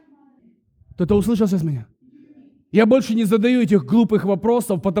 Кто-то услышал сейчас меня? Я больше не задаю этих глупых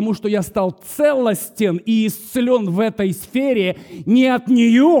вопросов, потому что я стал целостен и исцелен в этой сфере не от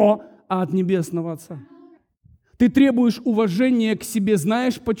нее, а от Небесного Отца. Ты требуешь уважения к себе,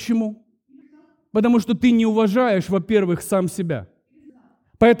 знаешь почему? Потому что ты не уважаешь, во-первых, сам себя.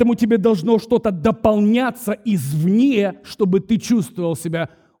 Поэтому тебе должно что-то дополняться извне, чтобы ты чувствовал себя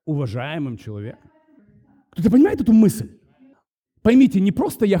уважаемым человеком. Кто-то понимает эту мысль? Поймите, не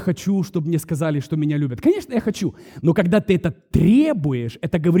просто я хочу, чтобы мне сказали, что меня любят. Конечно, я хочу. Но когда ты это требуешь,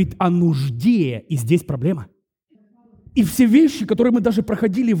 это говорит о нужде, и здесь проблема. И все вещи, которые мы даже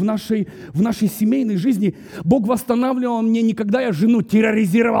проходили в нашей семейной жизни, Бог восстанавливал мне не когда я жену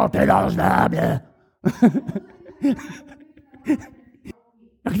терроризировал, ты должна, бля.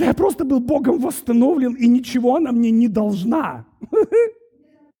 А когда я просто был Богом восстановлен, и ничего она мне не должна.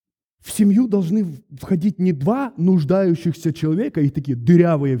 В семью должны входить не два нуждающихся человека, и такие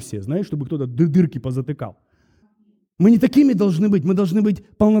дырявые все, знаешь, чтобы кто-то дырки позатыкал. Мы не такими должны быть, мы должны быть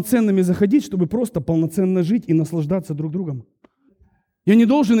полноценными заходить, чтобы просто полноценно жить и наслаждаться друг другом. Я не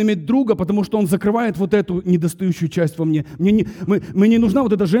должен иметь друга, потому что он закрывает вот эту недостающую часть во мне. Мне не нужна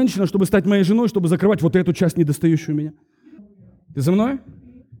вот эта женщина, чтобы стать моей женой, чтобы закрывать вот эту часть недостающую у меня. Ты за мной?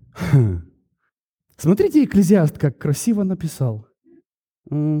 Смотрите, Экклезиаст как красиво написал.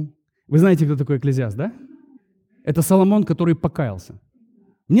 Вы знаете, кто такой Экклезиаст, да? Это Соломон, который покаялся.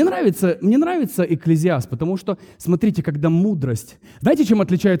 Мне нравится Экклезиаст, потому что, смотрите, когда мудрость... Знаете, чем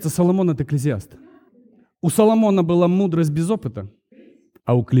отличается Соломон от Экклезиаста? У Соломона была мудрость без опыта,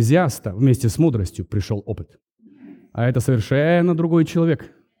 а у Экклезиаста вместе с мудростью пришел опыт. А это совершенно другой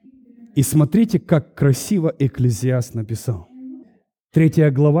человек. И смотрите, как красиво Экклезиаст написал.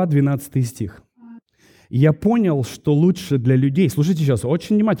 3 глава, 12 стих. «Я понял, что лучше для людей...» Слушайте сейчас,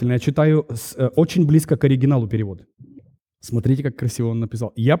 очень внимательно, я читаю очень близко к оригиналу перевода. Смотрите, как красиво он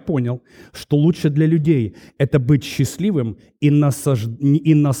написал. «Я понял, что лучше для людей это быть счастливым и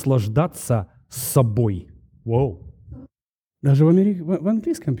наслаждаться собой». Воу. Даже в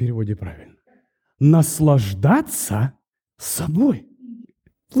английском переводе правильно. Наслаждаться собой.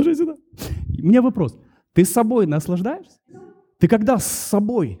 Слушай сюда. У меня вопрос. Ты собой наслаждаешься? Ты когда с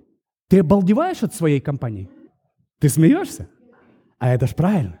собой? Ты обалдеваешь от своей компании? Ты смеешься? А это ж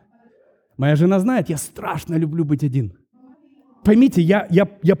правильно. Моя жена знает, я страшно люблю быть один. Поймите,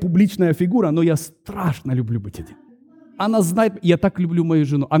 я публичная фигура, но я страшно люблю быть один. Она знает, я так люблю мою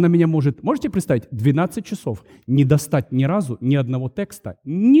жену. Она меня можете представить, 12 часов не достать ни разу, ни одного текста,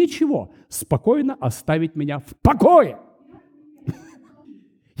 ничего. Спокойно оставить меня в покое.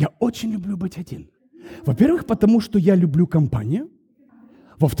 Я очень люблю быть один. Во-первых, потому что я люблю компанию.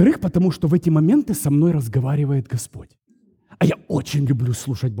 Во-вторых, потому что в эти моменты со мной разговаривает Господь. А я очень люблю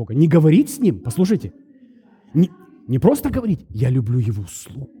слушать Бога. Не говорить с Ним, послушайте. Не просто говорить, я люблю Его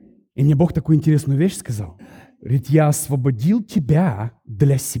слух. И мне Бог такую интересную вещь сказал. Говорит, я освободил тебя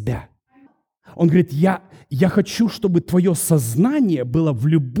для себя. Он говорит, я хочу, чтобы твое сознание было в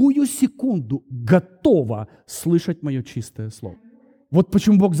любую секунду готово слышать мое чистое слово. Вот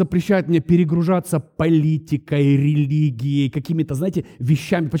почему Бог запрещает мне перегружаться политикой, религией, какими-то, знаете,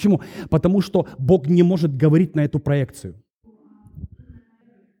 вещами. Почему? Потому что Бог не может говорить на эту проекцию.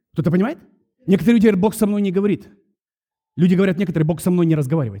 Кто-то понимает? Некоторые люди говорят, Бог со мной не говорит. Люди говорят, некоторые, Бог со мной не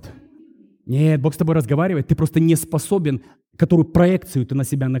разговаривает. Нет, Бог с тобой разговаривает, ты просто не способен, которую проекцию ты на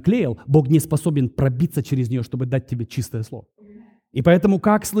себя наклеил, Бог не способен пробиться через нее, чтобы дать тебе чистое слово. И поэтому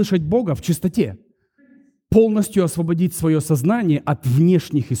как слышать Бога в чистоте? Полностью освободить свое сознание от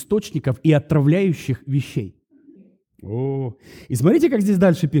внешних источников и отравляющих вещей. И смотрите, как здесь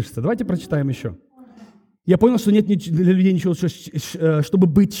дальше пишется. Давайте прочитаем еще. Я понял, что нет для людей ничего, чтобы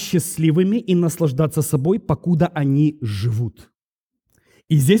быть счастливыми и наслаждаться собой, покуда они живут.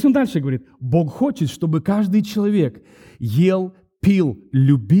 И здесь он дальше говорит, Бог хочет, чтобы каждый человек ел, пил,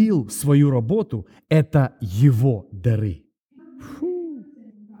 любил свою работу. Это его дары.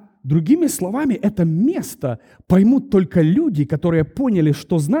 Другими словами, это место поймут только люди, которые поняли,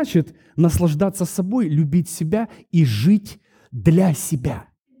 что значит наслаждаться собой, любить себя и жить для себя.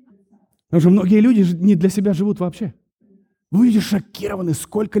 Потому что многие люди не для себя живут вообще. Вы будете шокированы,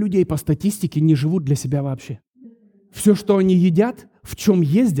 сколько людей по статистике не живут для себя вообще. Все, что они едят, в чем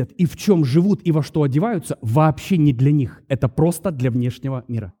ездят и в чем живут и во что одеваются, вообще не для них. Это просто для внешнего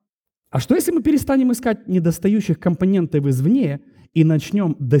мира. А что, если мы перестанем искать недостающих компонентов извне и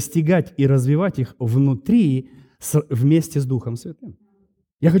начнем достигать и развивать их внутри вместе с Духом Святым?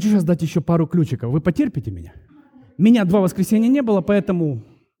 Я хочу сейчас дать еще пару ключиков. Вы потерпите меня? Меня 2 воскресенья не было, поэтому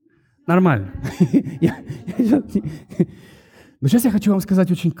нормально. Но сейчас я хочу вам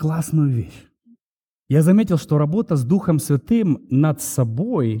сказать очень классную вещь. Я заметил, что работа с Духом Святым над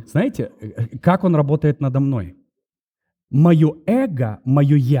собой, знаете, как Он работает надо мной? Мое эго,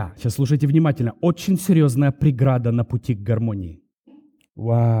 мое я, сейчас слушайте внимательно, очень серьезная преграда на пути к гармонии.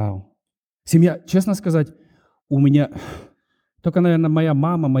 Вау. Семья, честно сказать, у меня... Только, наверное, моя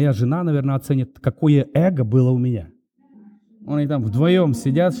мама, моя жена, наверное, оценит, какое эго было у меня. Они там вдвоем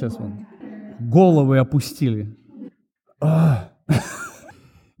сидят сейчас, головы опустили.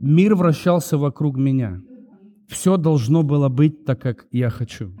 Мир вращался вокруг меня. Все должно было быть так, как я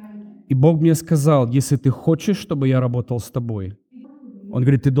хочу. И Бог мне сказал, если ты хочешь, чтобы я работал с тобой, Он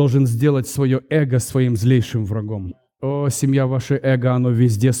говорит, ты должен сделать свое эго своим злейшим врагом. О, семья, ваше эго, оно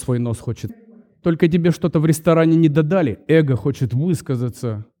везде свой нос хочет. Только тебе что-то в ресторане не додали, эго хочет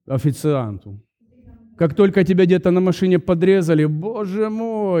высказаться официанту. Как только тебя где-то на машине подрезали, боже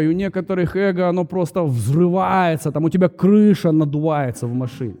мой, у некоторых эго, оно просто взрывается, там у тебя крыша надувается в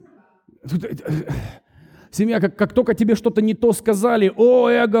машине. Семья, как только тебе что-то не то сказали, о,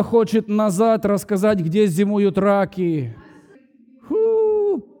 эго хочет назад рассказать, где зимуют раки.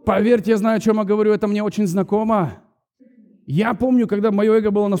 Поверьте, я знаю, о чем я говорю, это мне очень знакомо. Я помню, когда мое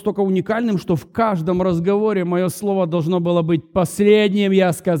эго было настолько уникальным, что в каждом разговоре мое слово должно было быть последним,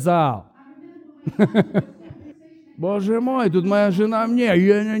 я сказал. Боже мой, тут моя жена мне,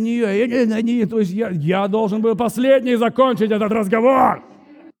 я на нее. То есть я должен был последний закончить этот разговор.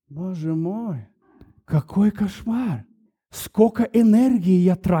 Боже мой, какой кошмар. Сколько энергии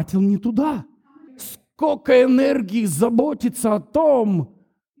я тратил не туда. Сколько энергии заботиться о том,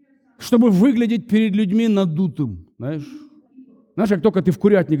 чтобы выглядеть перед людьми надутым. Знаешь, как только ты в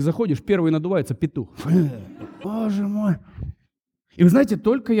курятник заходишь, первый надувается петух. Боже мой. И вы знаете,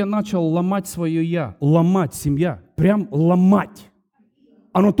 только я начал ломать свое «я», ломать семья, прям ломать.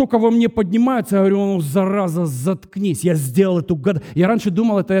 Оно только во мне поднимается, я говорю, ну, зараза, заткнись. Я сделал эту гадость. Я раньше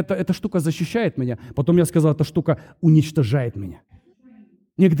думал, эта штука защищает меня. Потом я сказал, эта штука уничтожает меня.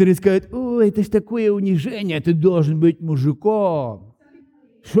 Некоторые скажут, ой, это ж такое унижение, ты должен быть мужиком.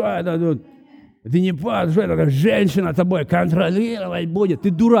 Что это тут? Ты не понял, что это женщина тобой контролировать будет.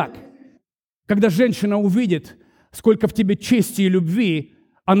 Ты дурак. Когда женщина увидит, сколько в тебе чести и любви,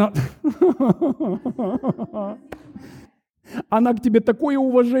 она к тебе такое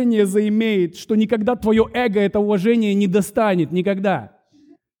уважение заимеет, что никогда твое эго это уважение не достанет, никогда.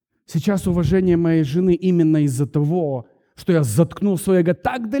 Сейчас уважение моей жены именно из-за того, что я заткнул свое эго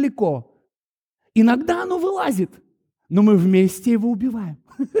так далеко. Иногда оно вылазит, но мы вместе его убиваем.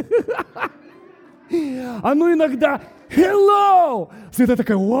 Оно иногда hello! Света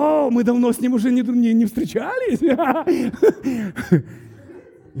такая, вау, мы давно с ним уже не встречались.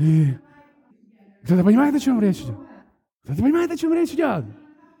 Кто-то понимает, о чем речь идет? Кто-то понимает, о чем речь идет?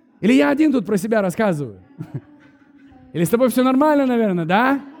 Или я один тут про себя рассказываю? Или с тобой все нормально, наверное,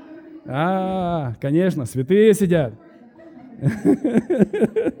 да? Конечно, святые сидят.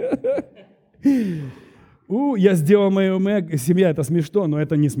 Я сделал мою семья, это смешно, но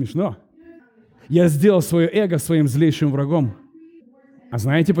это не смешно. Я сделал свое эго своим злейшим врагом. А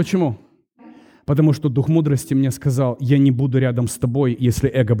знаете почему? Потому что Дух мудрости мне сказал, я не буду рядом с тобой, если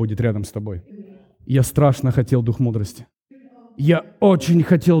эго будет рядом с тобой. Я страшно хотел Дух мудрости. Я очень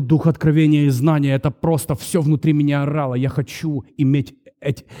хотел Дух откровения и знания. Это просто все внутри меня орало. Я хочу иметь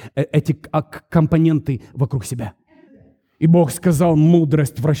эти компоненты вокруг себя. И Бог сказал,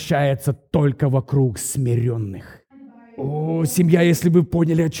 мудрость вращается только вокруг смиренных. О, семья, если вы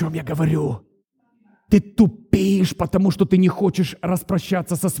поняли, о чем я говорю. Ты тупеешь, потому что ты не хочешь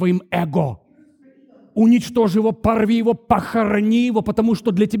распрощаться со своим эго. Уничтожи его, порви его, похорони его, потому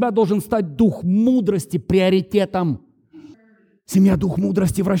что для тебя должен стать Дух мудрости приоритетом. Семья, Дух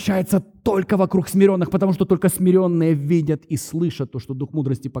мудрости вращается только вокруг смиренных, потому что только смиренные видят и слышат то, что Дух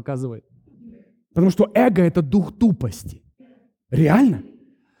мудрости показывает. Потому что эго – это дух тупости. Реально.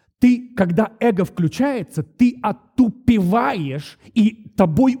 Ты, когда эго включается, ты оттупеваешь, и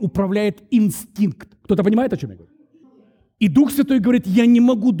тобой управляет инстинкт. Кто-то понимает, о чем я говорю? И Дух Святой говорит, я не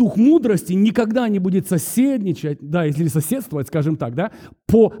могу, Дух мудрости никогда не будет соседничать, да, или соседствовать, скажем так, да,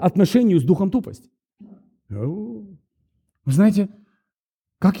 по отношению с Духом тупости. Вы знаете,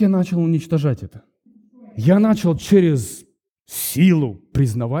 как я начал уничтожать это? Я начал через силу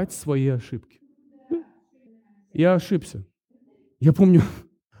признавать свои ошибки. Я ошибся. Я помню,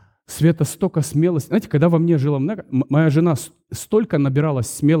 Света столько смелости. Знаете, когда во мне жило много, моя жена столько набиралась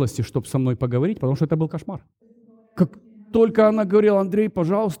смелости, чтобы со мной поговорить, потому что это был кошмар. Как только она говорила, Андрей,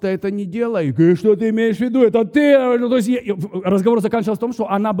 пожалуйста, это не делай. Что ты имеешь в виду? Это ты. То есть разговор заканчивался в том, что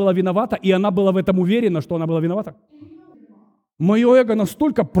она была виновата, и она была в этом уверена, что она была виновата. Мое эго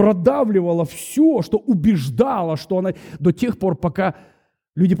настолько продавливало все, что убеждало, что она до тех пор, пока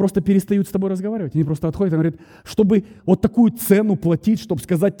люди просто перестают с тобой разговаривать. Они просто отходят и говорят, чтобы вот такую цену платить, чтобы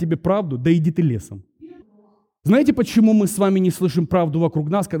сказать тебе правду, да иди ты лесом. Знаете, почему мы с вами не слышим правду вокруг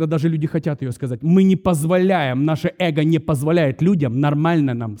нас, когда даже люди хотят ее сказать? Мы не позволяем, наше эго не позволяет людям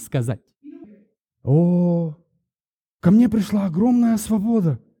нормально нам сказать. ко мне пришла огромная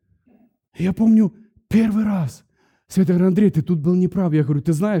свобода. И я помню первый раз. Света говорит: Андрей, ты тут был неправ. Я говорю: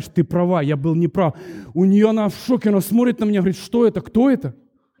 ты знаешь, ты права, я был неправ. У нее она в шоке, она смотрит на меня, говорит: что это, кто это?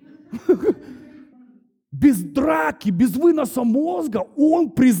 Без драки, без выноса мозга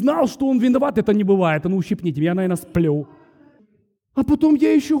он признал, что он виноват. Это не бывает, ну ущипните, я, наверное, сплю. А потом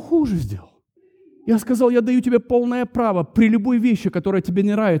я еще хуже сделал. Я сказал: я даю тебе полное право при любой вещи, которая тебе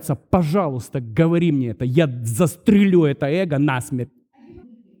не нравится, пожалуйста, говори мне это. Я застрелю это эго насмерть.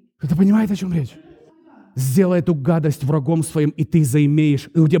 Кто-то понимает, о чем речь? Сделай эту гадость врагом своим, и ты заимеешь,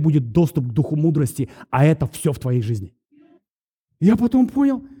 и у тебя будет доступ к духу мудрости, а это все в твоей жизни. Я потом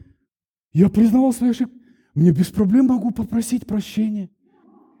понял, я признавал свои ошибки. Мне без проблем могу попросить прощения.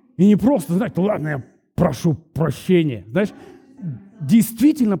 И не просто, знаешь, ладно, я прошу прощения. Знаешь,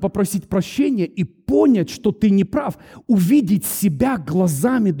 действительно попросить прощения и понять, что ты не прав, увидеть себя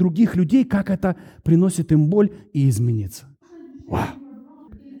глазами других людей, как это приносит им боль, и измениться. Вау.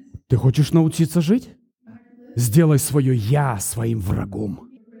 Ты хочешь научиться жить? Сделай свое «я» своим врагом.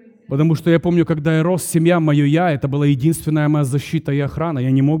 Потому что я помню, когда я рос, семья, мое «я», это была единственная моя защита и охрана. Я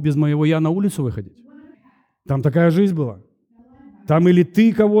не мог без моего «я» на улицу выходить. Там такая жизнь была. Там или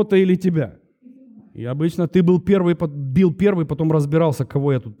ты кого-то, или тебя. И обычно ты бил первый, потом разбирался,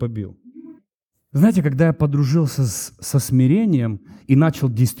 кого я тут побил. Знаете, когда я подружился со смирением и начал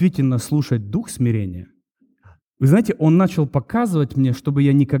действительно слушать дух смирения, вы знаете, он начал показывать мне, чтобы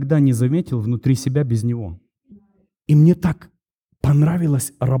я никогда не заметил внутри себя без него. И мне так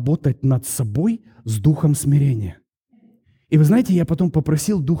понравилось работать над собой с духом смирения. И вы знаете, я потом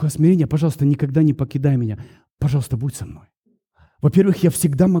попросил духа смирения: пожалуйста, никогда не покидай меня. Пожалуйста, будь со мной. Во-первых, я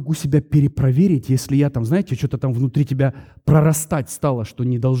всегда могу себя перепроверить, если я там, знаете, что-то там внутри тебя прорастать стало, что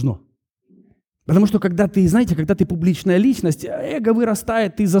не должно. Потому что когда ты, знаете, когда ты публичная личность, эго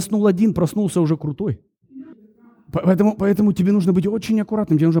вырастает, ты заснул один, проснулся уже крутой. Поэтому тебе нужно быть очень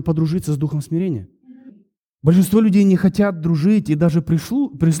аккуратным, тебе нужно подружиться с духом смирения. Большинство людей не хотят дружить и даже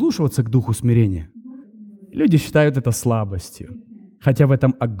прислушиваться к духу смирения. Люди считают это слабостью, хотя в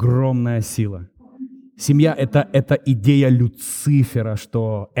этом огромная сила. Семья — это идея Люцифера,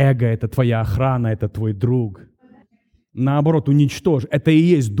 что эго — это твоя охрана, это твой друг. Наоборот, уничтожь. Это и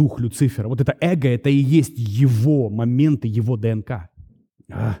есть дух Люцифера. Вот это эго — это и есть его моменты, его ДНК.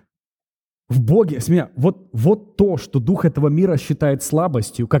 В Боге, семья, вот то, что дух этого мира считает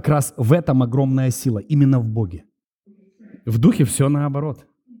слабостью, как раз в этом огромная сила, именно в Боге. В духе все наоборот.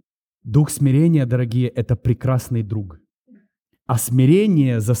 Дух смирения, дорогие, это прекрасный друг. А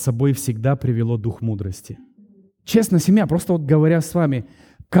смирение за собой всегда привело дух мудрости. Честно, семья, просто вот говоря с вами,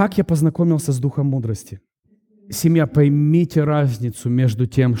 как я познакомился с духом мудрости? Семья, поймите разницу между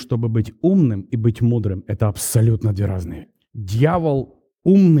тем, чтобы быть умным и быть мудрым. Это абсолютно две разные. Дьявол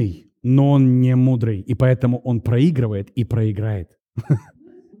умный, но он не мудрый, и поэтому он проигрывает и проиграет.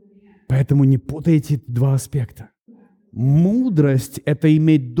 Поэтому не путайте эти два аспекта. Мудрость — это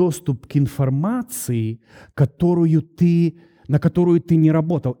иметь доступ к информации, на которую ты не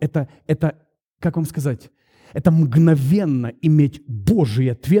работал. Это, как вам сказать, это мгновенно иметь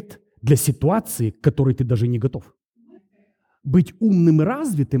Божий ответ для ситуации, к которой ты даже не готов. Быть умным и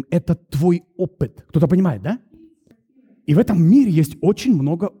развитым — это твой опыт. Кто-то понимает, да? И в этом мире есть очень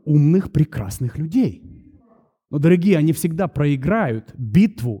много умных, прекрасных людей. Но, дорогие, они всегда проиграют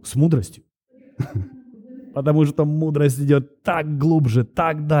битву с мудростью. Потому что мудрость идет так глубже,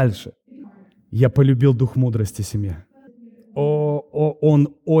 так дальше. Я полюбил дух мудрости, семья.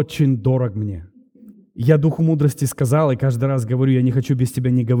 Он очень дорог мне. Я духу мудрости сказал, и каждый раз говорю: я не хочу без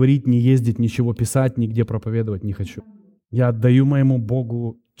тебя ни говорить, ни ездить, ничего писать, нигде проповедовать не хочу. Я отдаю моему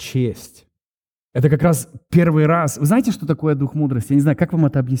Богу честь. Это как раз первый раз. Вы знаете, что такое дух мудрости? Я не знаю, как вам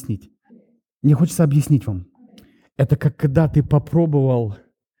это объяснить. Мне хочется объяснить вам. Это как когда ты попробовал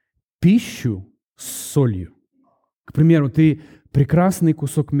пищу с солью. К примеру, ты прекрасный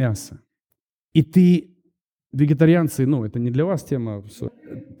кусок мяса, и ты, вегетарианцы, это не для вас тема,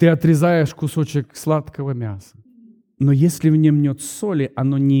 ты отрезаешь кусочек сладкого мяса. Но если в нем нет соли,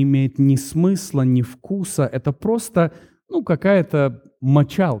 оно не имеет ни смысла, ни вкуса, это просто, какая-то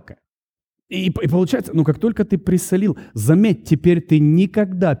мочалка. И получается, как только ты присолил, заметь, теперь ты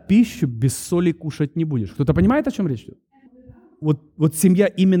никогда пищу без соли кушать не будешь. Кто-то понимает, о чем речь идет? Вот семья,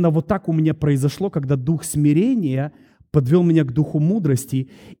 именно вот так у меня произошло, когда дух смирения подвел меня к духу мудрости,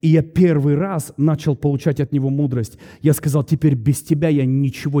 и я первый раз начал получать от него мудрость. Я сказал: теперь без тебя я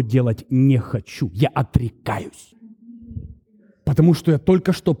ничего делать не хочу, я отрекаюсь. Потому что я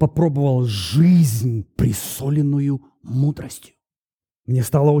только что попробовал жизнь, присоленную мудростью. Мне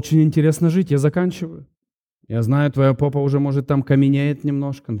стало очень интересно жить, я заканчиваю. Я знаю, твоя попа уже, может, там каменеет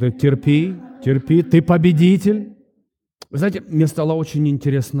немножко. Ты терпи, ты победитель. Вы знаете, мне стало очень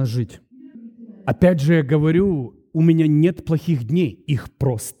интересно жить. Опять же я говорю, у меня нет плохих дней, их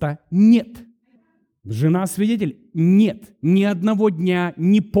просто нет. Жена свидетель, нет, ни одного дня,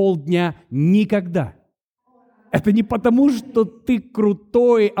 ни полдня, никогда. Это не потому, что ты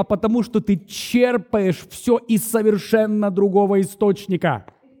крутой, а потому, что ты черпаешь все из совершенно другого источника.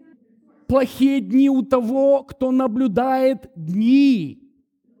 Плохие дни у того, кто наблюдает дни.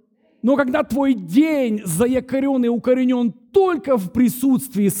 Но когда твой день заякорен и укоренен только в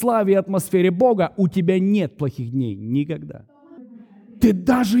присутствии, славе и атмосфере Бога, у тебя нет плохих дней никогда. Ты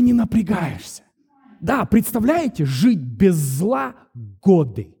даже не напрягаешься. Да, представляете, жить без зла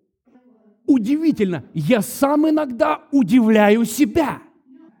годы. Удивительно, я сам иногда удивляю себя.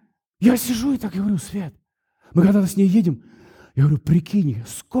 Я сижу и так говорю, Свет, мы когда-то с ней едем, я говорю, прикинь,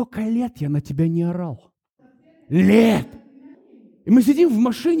 сколько лет я на тебя не орал. Лет! И мы сидим в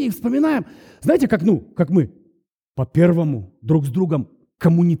машине и вспоминаем, знаете, как мы по-первому друг с другом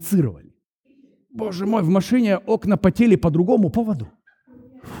коммуницировали. Боже мой, в машине окна потели по другому поводу.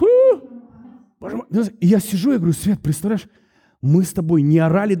 Фу! Боже мой. И я сижу и говорю, Свет, представляешь, мы с тобой не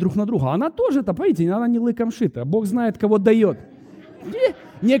орали друг на друга. Она тоже-то, понимаете, она не лыком шита. Бог знает, кого дает.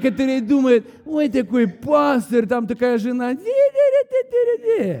 Некоторые думают, ой, такой пастор, там такая жена.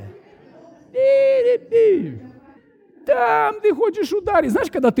 Там ты хочешь ударить.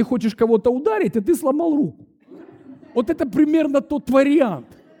 Знаешь, когда ты хочешь кого-то ударить, а ты сломал руку. Вот это примерно тот вариант.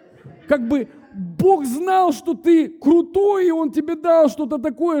 Как бы Бог знал, что ты крутой, и Он тебе дал что-то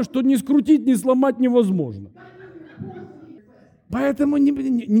такое, что ни скрутить, ни сломать невозможно. Поэтому,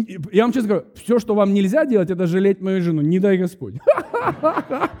 я вам честно говорю, все, что вам нельзя делать, это жалеть мою жену. Не дай Господь.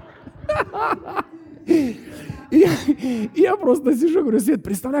 И я просто сижу и говорю, Свет,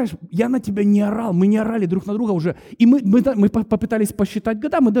 представляешь, я на тебя не орал, мы не орали друг на друга уже. И мы попытались посчитать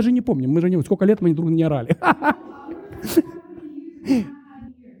года, мы даже не помним, мы же не сколько лет мы друг не орали.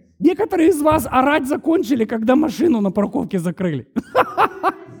 Некоторые из вас орать закончили, когда машину на парковке закрыли.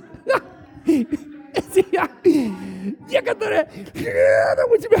 Некоторые,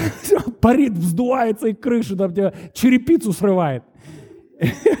 там у тебя все парит, вздувается и крышу, там тебя черепицу срывает.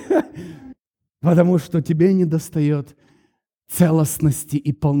 Потому что тебе недостает целостности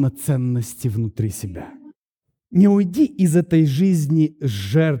и полноценности внутри себя. Не уйди из этой жизни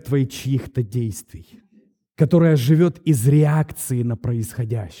жертвой чьих-то действий, которая живет из реакции на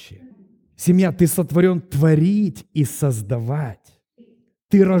происходящее. Семья, ты сотворен творить и создавать.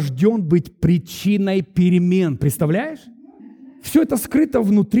 Ты рожден быть причиной перемен. Представляешь? Все это скрыто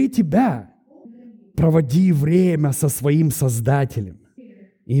внутри тебя. Проводи время со своим Создателем.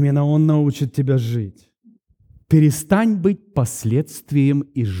 Именно Он научит тебя жить. Перестань быть последствием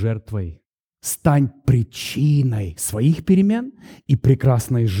и жертвой. Стань причиной своих перемен и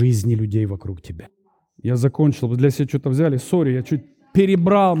прекрасной жизни людей вокруг тебя. Я закончил. Вы для себя что-то взяли? Сори, я чуть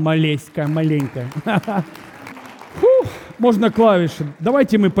перебрал маленько. Можно клавиши.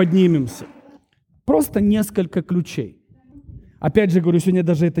 Давайте мы поднимемся. Просто несколько ключей. Опять же говорю, сегодня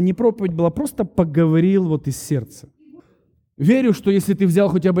даже это не проповедь была, просто поговорил вот из сердца. Верю, что если ты взял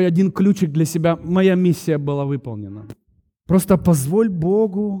хотя бы один ключик для себя, моя миссия была выполнена. Просто позволь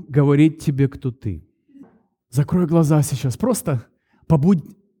Богу говорить тебе, кто ты. Закрой глаза сейчас. Просто побудь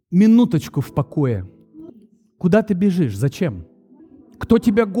минуточку в покое. Куда ты бежишь? Зачем? Кто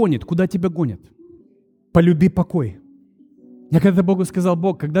тебя гонит? Куда тебя гонят? Полюби покой. Я когда Богу сказал,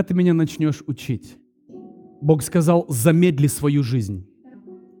 Бог, когда ты меня начнешь учить? Бог сказал, замедли свою жизнь.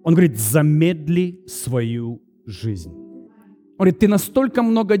 Он говорит, замедли свою жизнь. Он говорит, ты настолько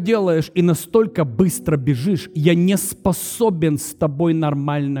много делаешь и настолько быстро бежишь, я не способен с тобой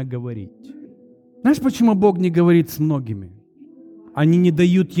нормально говорить. Знаешь, почему Бог не говорит с многими? Они не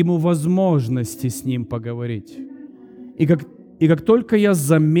дают Ему возможности с Ним поговорить. И как только я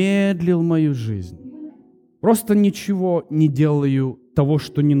замедлил мою жизнь, просто ничего не делаю того,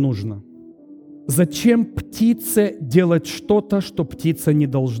 что не нужно. Зачем птице делать что-то, что птица не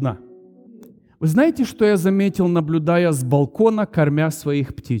должна? Вы знаете, что я заметил, наблюдая с балкона, кормя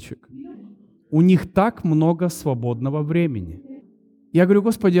своих птичек? У них так много свободного времени. Я говорю,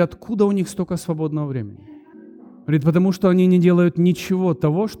 Господи, откуда у них столько свободного времени? Говорит, потому что они не делают ничего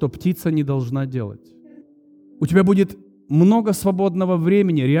того, что птица не должна делать. У тебя будет много свободного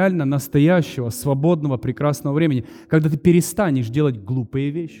времени, реально настоящего, свободного, прекрасного времени, когда ты перестанешь делать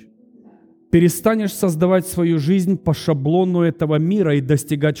глупые вещи. Перестанешь создавать свою жизнь по шаблону этого мира и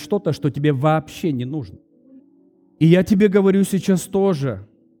достигать что-то, что тебе вообще не нужно. И я тебе говорю сейчас тоже,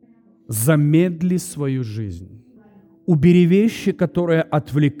 замедли свою жизнь. Убери вещи, которые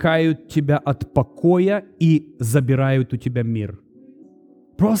отвлекают тебя от покоя и забирают у тебя мир.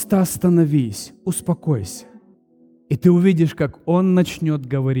 Просто остановись, успокойся. И ты увидишь, как Он начнет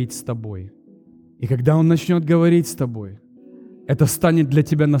говорить с тобой. И когда Он начнет говорить с тобой, это станет для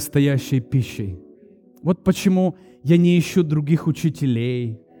тебя настоящей пищей. Вот почему я не ищу других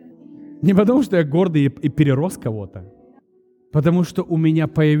учителей. Не потому, что я гордый и перерос кого-то. Потому что у меня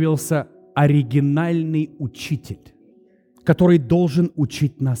появился оригинальный учитель, который должен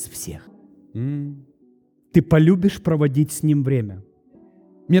учить нас всех. Ты полюбишь проводить с Ним время.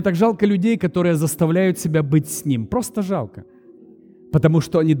 Мне так жалко людей, которые заставляют себя быть с Ним. Просто жалко. Потому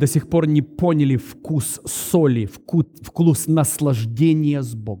что они до сих пор не поняли вкус соли, вкус наслаждения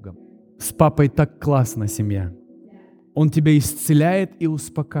с Богом. С папой так классно, семья. Он тебя исцеляет и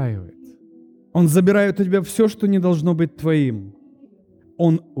успокаивает. Он забирает у тебя все, что не должно быть твоим.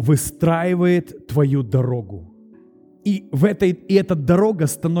 Он выстраивает твою дорогу. И эта дорога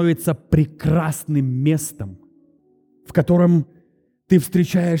становится прекрасным местом, в котором ты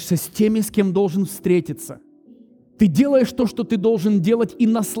встречаешься с теми, с кем должен встретиться. Ты делаешь то, что ты должен делать, и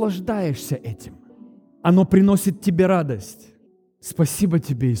наслаждаешься этим. Оно приносит тебе радость. Спасибо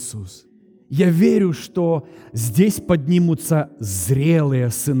тебе, Иисус. Я верю, что здесь поднимутся зрелые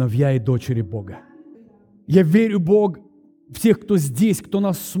сыновья и дочери Бога. Я верю, Бог, в тех, кто здесь, кто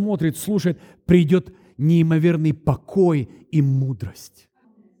нас смотрит, слушает, придет неимоверный покой и мудрость.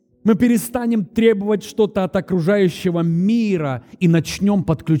 Мы перестанем требовать что-то от окружающего мира и начнем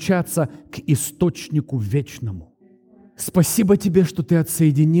подключаться к источнику вечному. Спасибо тебе, что ты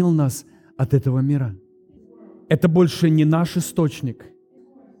отсоединил нас от этого мира. Это больше не наш источник,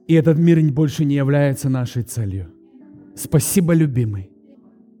 и этот мир больше не является нашей целью. Спасибо, любимый.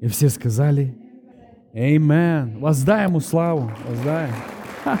 И все сказали: Аминь. Воздай ему славу. Воздай.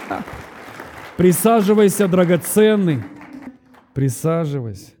 Присаживайся, драгоценный.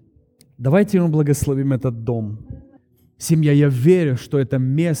 Присаживайся. Давайте мы благословим этот дом. Семья, я верю, что это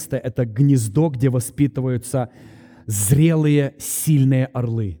место, это гнездо, где воспитываются зрелые, сильные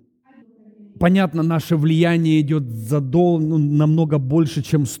орлы. Понятно, наше влияние идет намного больше,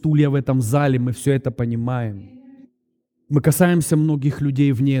 чем стулья в этом зале. Мы все это понимаем. Мы касаемся многих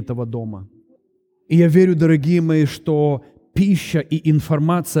людей вне этого дома. И я верю, дорогие мои, что пища и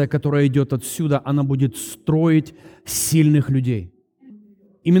информация, которая идет отсюда, она будет строить сильных людей.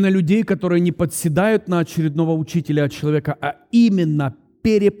 Именно людей, которые не подседают на очередного учителя от человека, а именно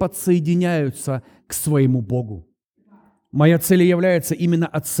переподсоединяются к своему Богу. Моя цель является именно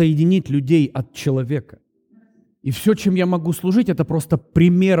отсоединить людей от человека. И все, чем я могу служить, это просто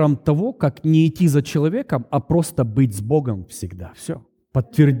примером того, как не идти за человеком, а просто быть с Богом всегда. Все.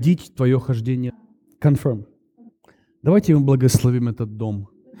 Подтвердить твое хождение. Confirm. Давайте мы благословим этот дом.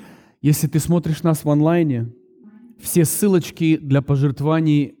 Если ты смотришь нас в онлайне, все ссылочки для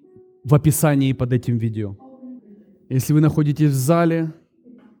пожертвований в описании под этим видео. Если вы находитесь в зале,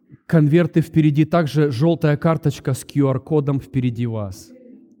 конверты впереди, также желтая карточка с QR-кодом впереди вас.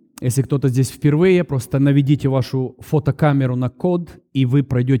 Если кто-то здесь впервые, просто наведите вашу фотокамеру на код, и вы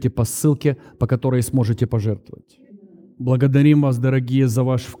пройдете по ссылке, по которой сможете пожертвовать. Благодарим вас, дорогие, за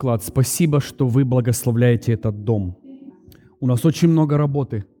ваш вклад. Спасибо, что вы благословляете этот дом. У нас очень много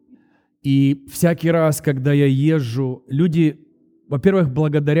работы. И всякий раз, когда я езжу, люди, во-первых,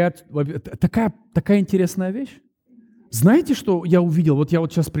 благодарят. Такая интересная вещь. Знаете, что я увидел? Вот я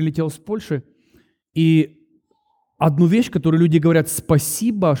сейчас прилетел с Польши, и одну вещь, которую люди говорят: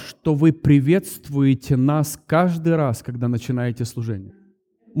 спасибо, что вы приветствуете нас каждый раз, когда начинаете служение.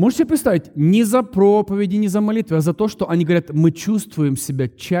 Можете представить, не за проповеди, не за молитвы, а за то, что они говорят: мы чувствуем себя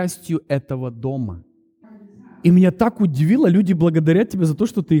частью этого дома. И меня так удивило, люди благодарят тебя за то,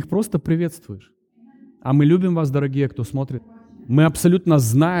 что ты их просто приветствуешь. А мы любим вас, дорогие, кто смотрит. Мы абсолютно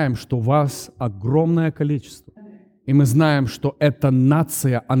знаем, что вас огромное количество. И мы знаем, что эта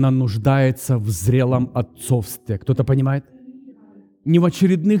нация, она нуждается в зрелом отцовстве. Кто-то понимает? Не в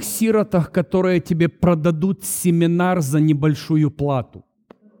очередных сиротах, которые тебе продадут семинар за небольшую плату,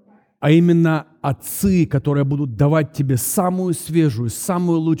 а именно отцы, которые будут давать тебе самую свежую,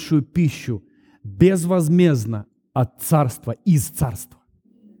 самую лучшую пищу безвозмездно от царства, из царства.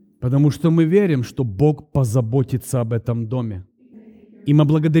 Потому что мы верим, что Бог позаботится об этом доме. И мы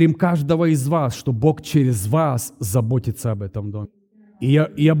благодарим каждого из вас, что Бог через вас заботится об этом доме. И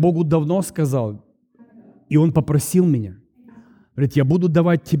я Богу давно сказал, и Он попросил меня, говорит: я буду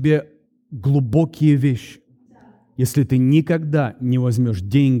давать тебе глубокие вещи, если ты никогда не возьмешь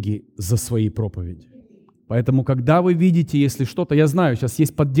деньги за свои проповеди. Поэтому, когда вы видите, если что-то, я знаю, сейчас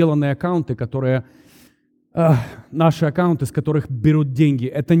есть подделанные аккаунты, наши аккаунты, с которых берут деньги.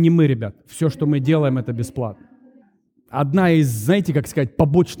 Это не мы, ребят. Все, что мы делаем, это бесплатно. Одна из, знаете, как сказать,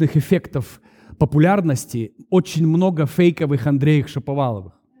 побочных эффектов популярности — очень много фейковых Андреев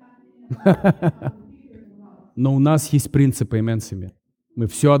Шаповаловых. но у нас есть принципы, амен себе. Мы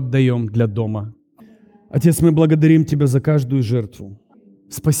все отдаем для дома. Отец, мы благодарим Тебя за каждую жертву.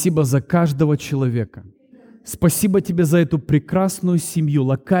 Спасибо за каждого человека. Спасибо Тебе за эту прекрасную семью,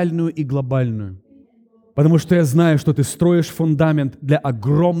 локальную и глобальную. Потому что я знаю, что Ты строишь фундамент для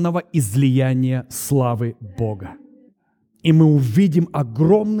огромного излияния славы Бога. И мы увидим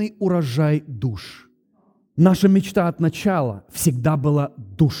огромный урожай душ. Наша мечта от начала всегда была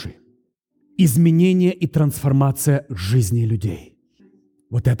души. Изменение и трансформация жизни людей.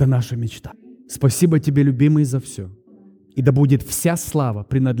 Вот это наша мечта. Спасибо Тебе, любимый, за все. И да будет вся слава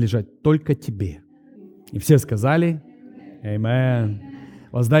принадлежать только Тебе. И все сказали «Аминь».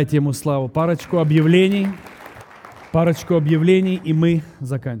 Воздайте Ему славу. Парочку объявлений, и мы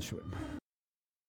заканчиваем.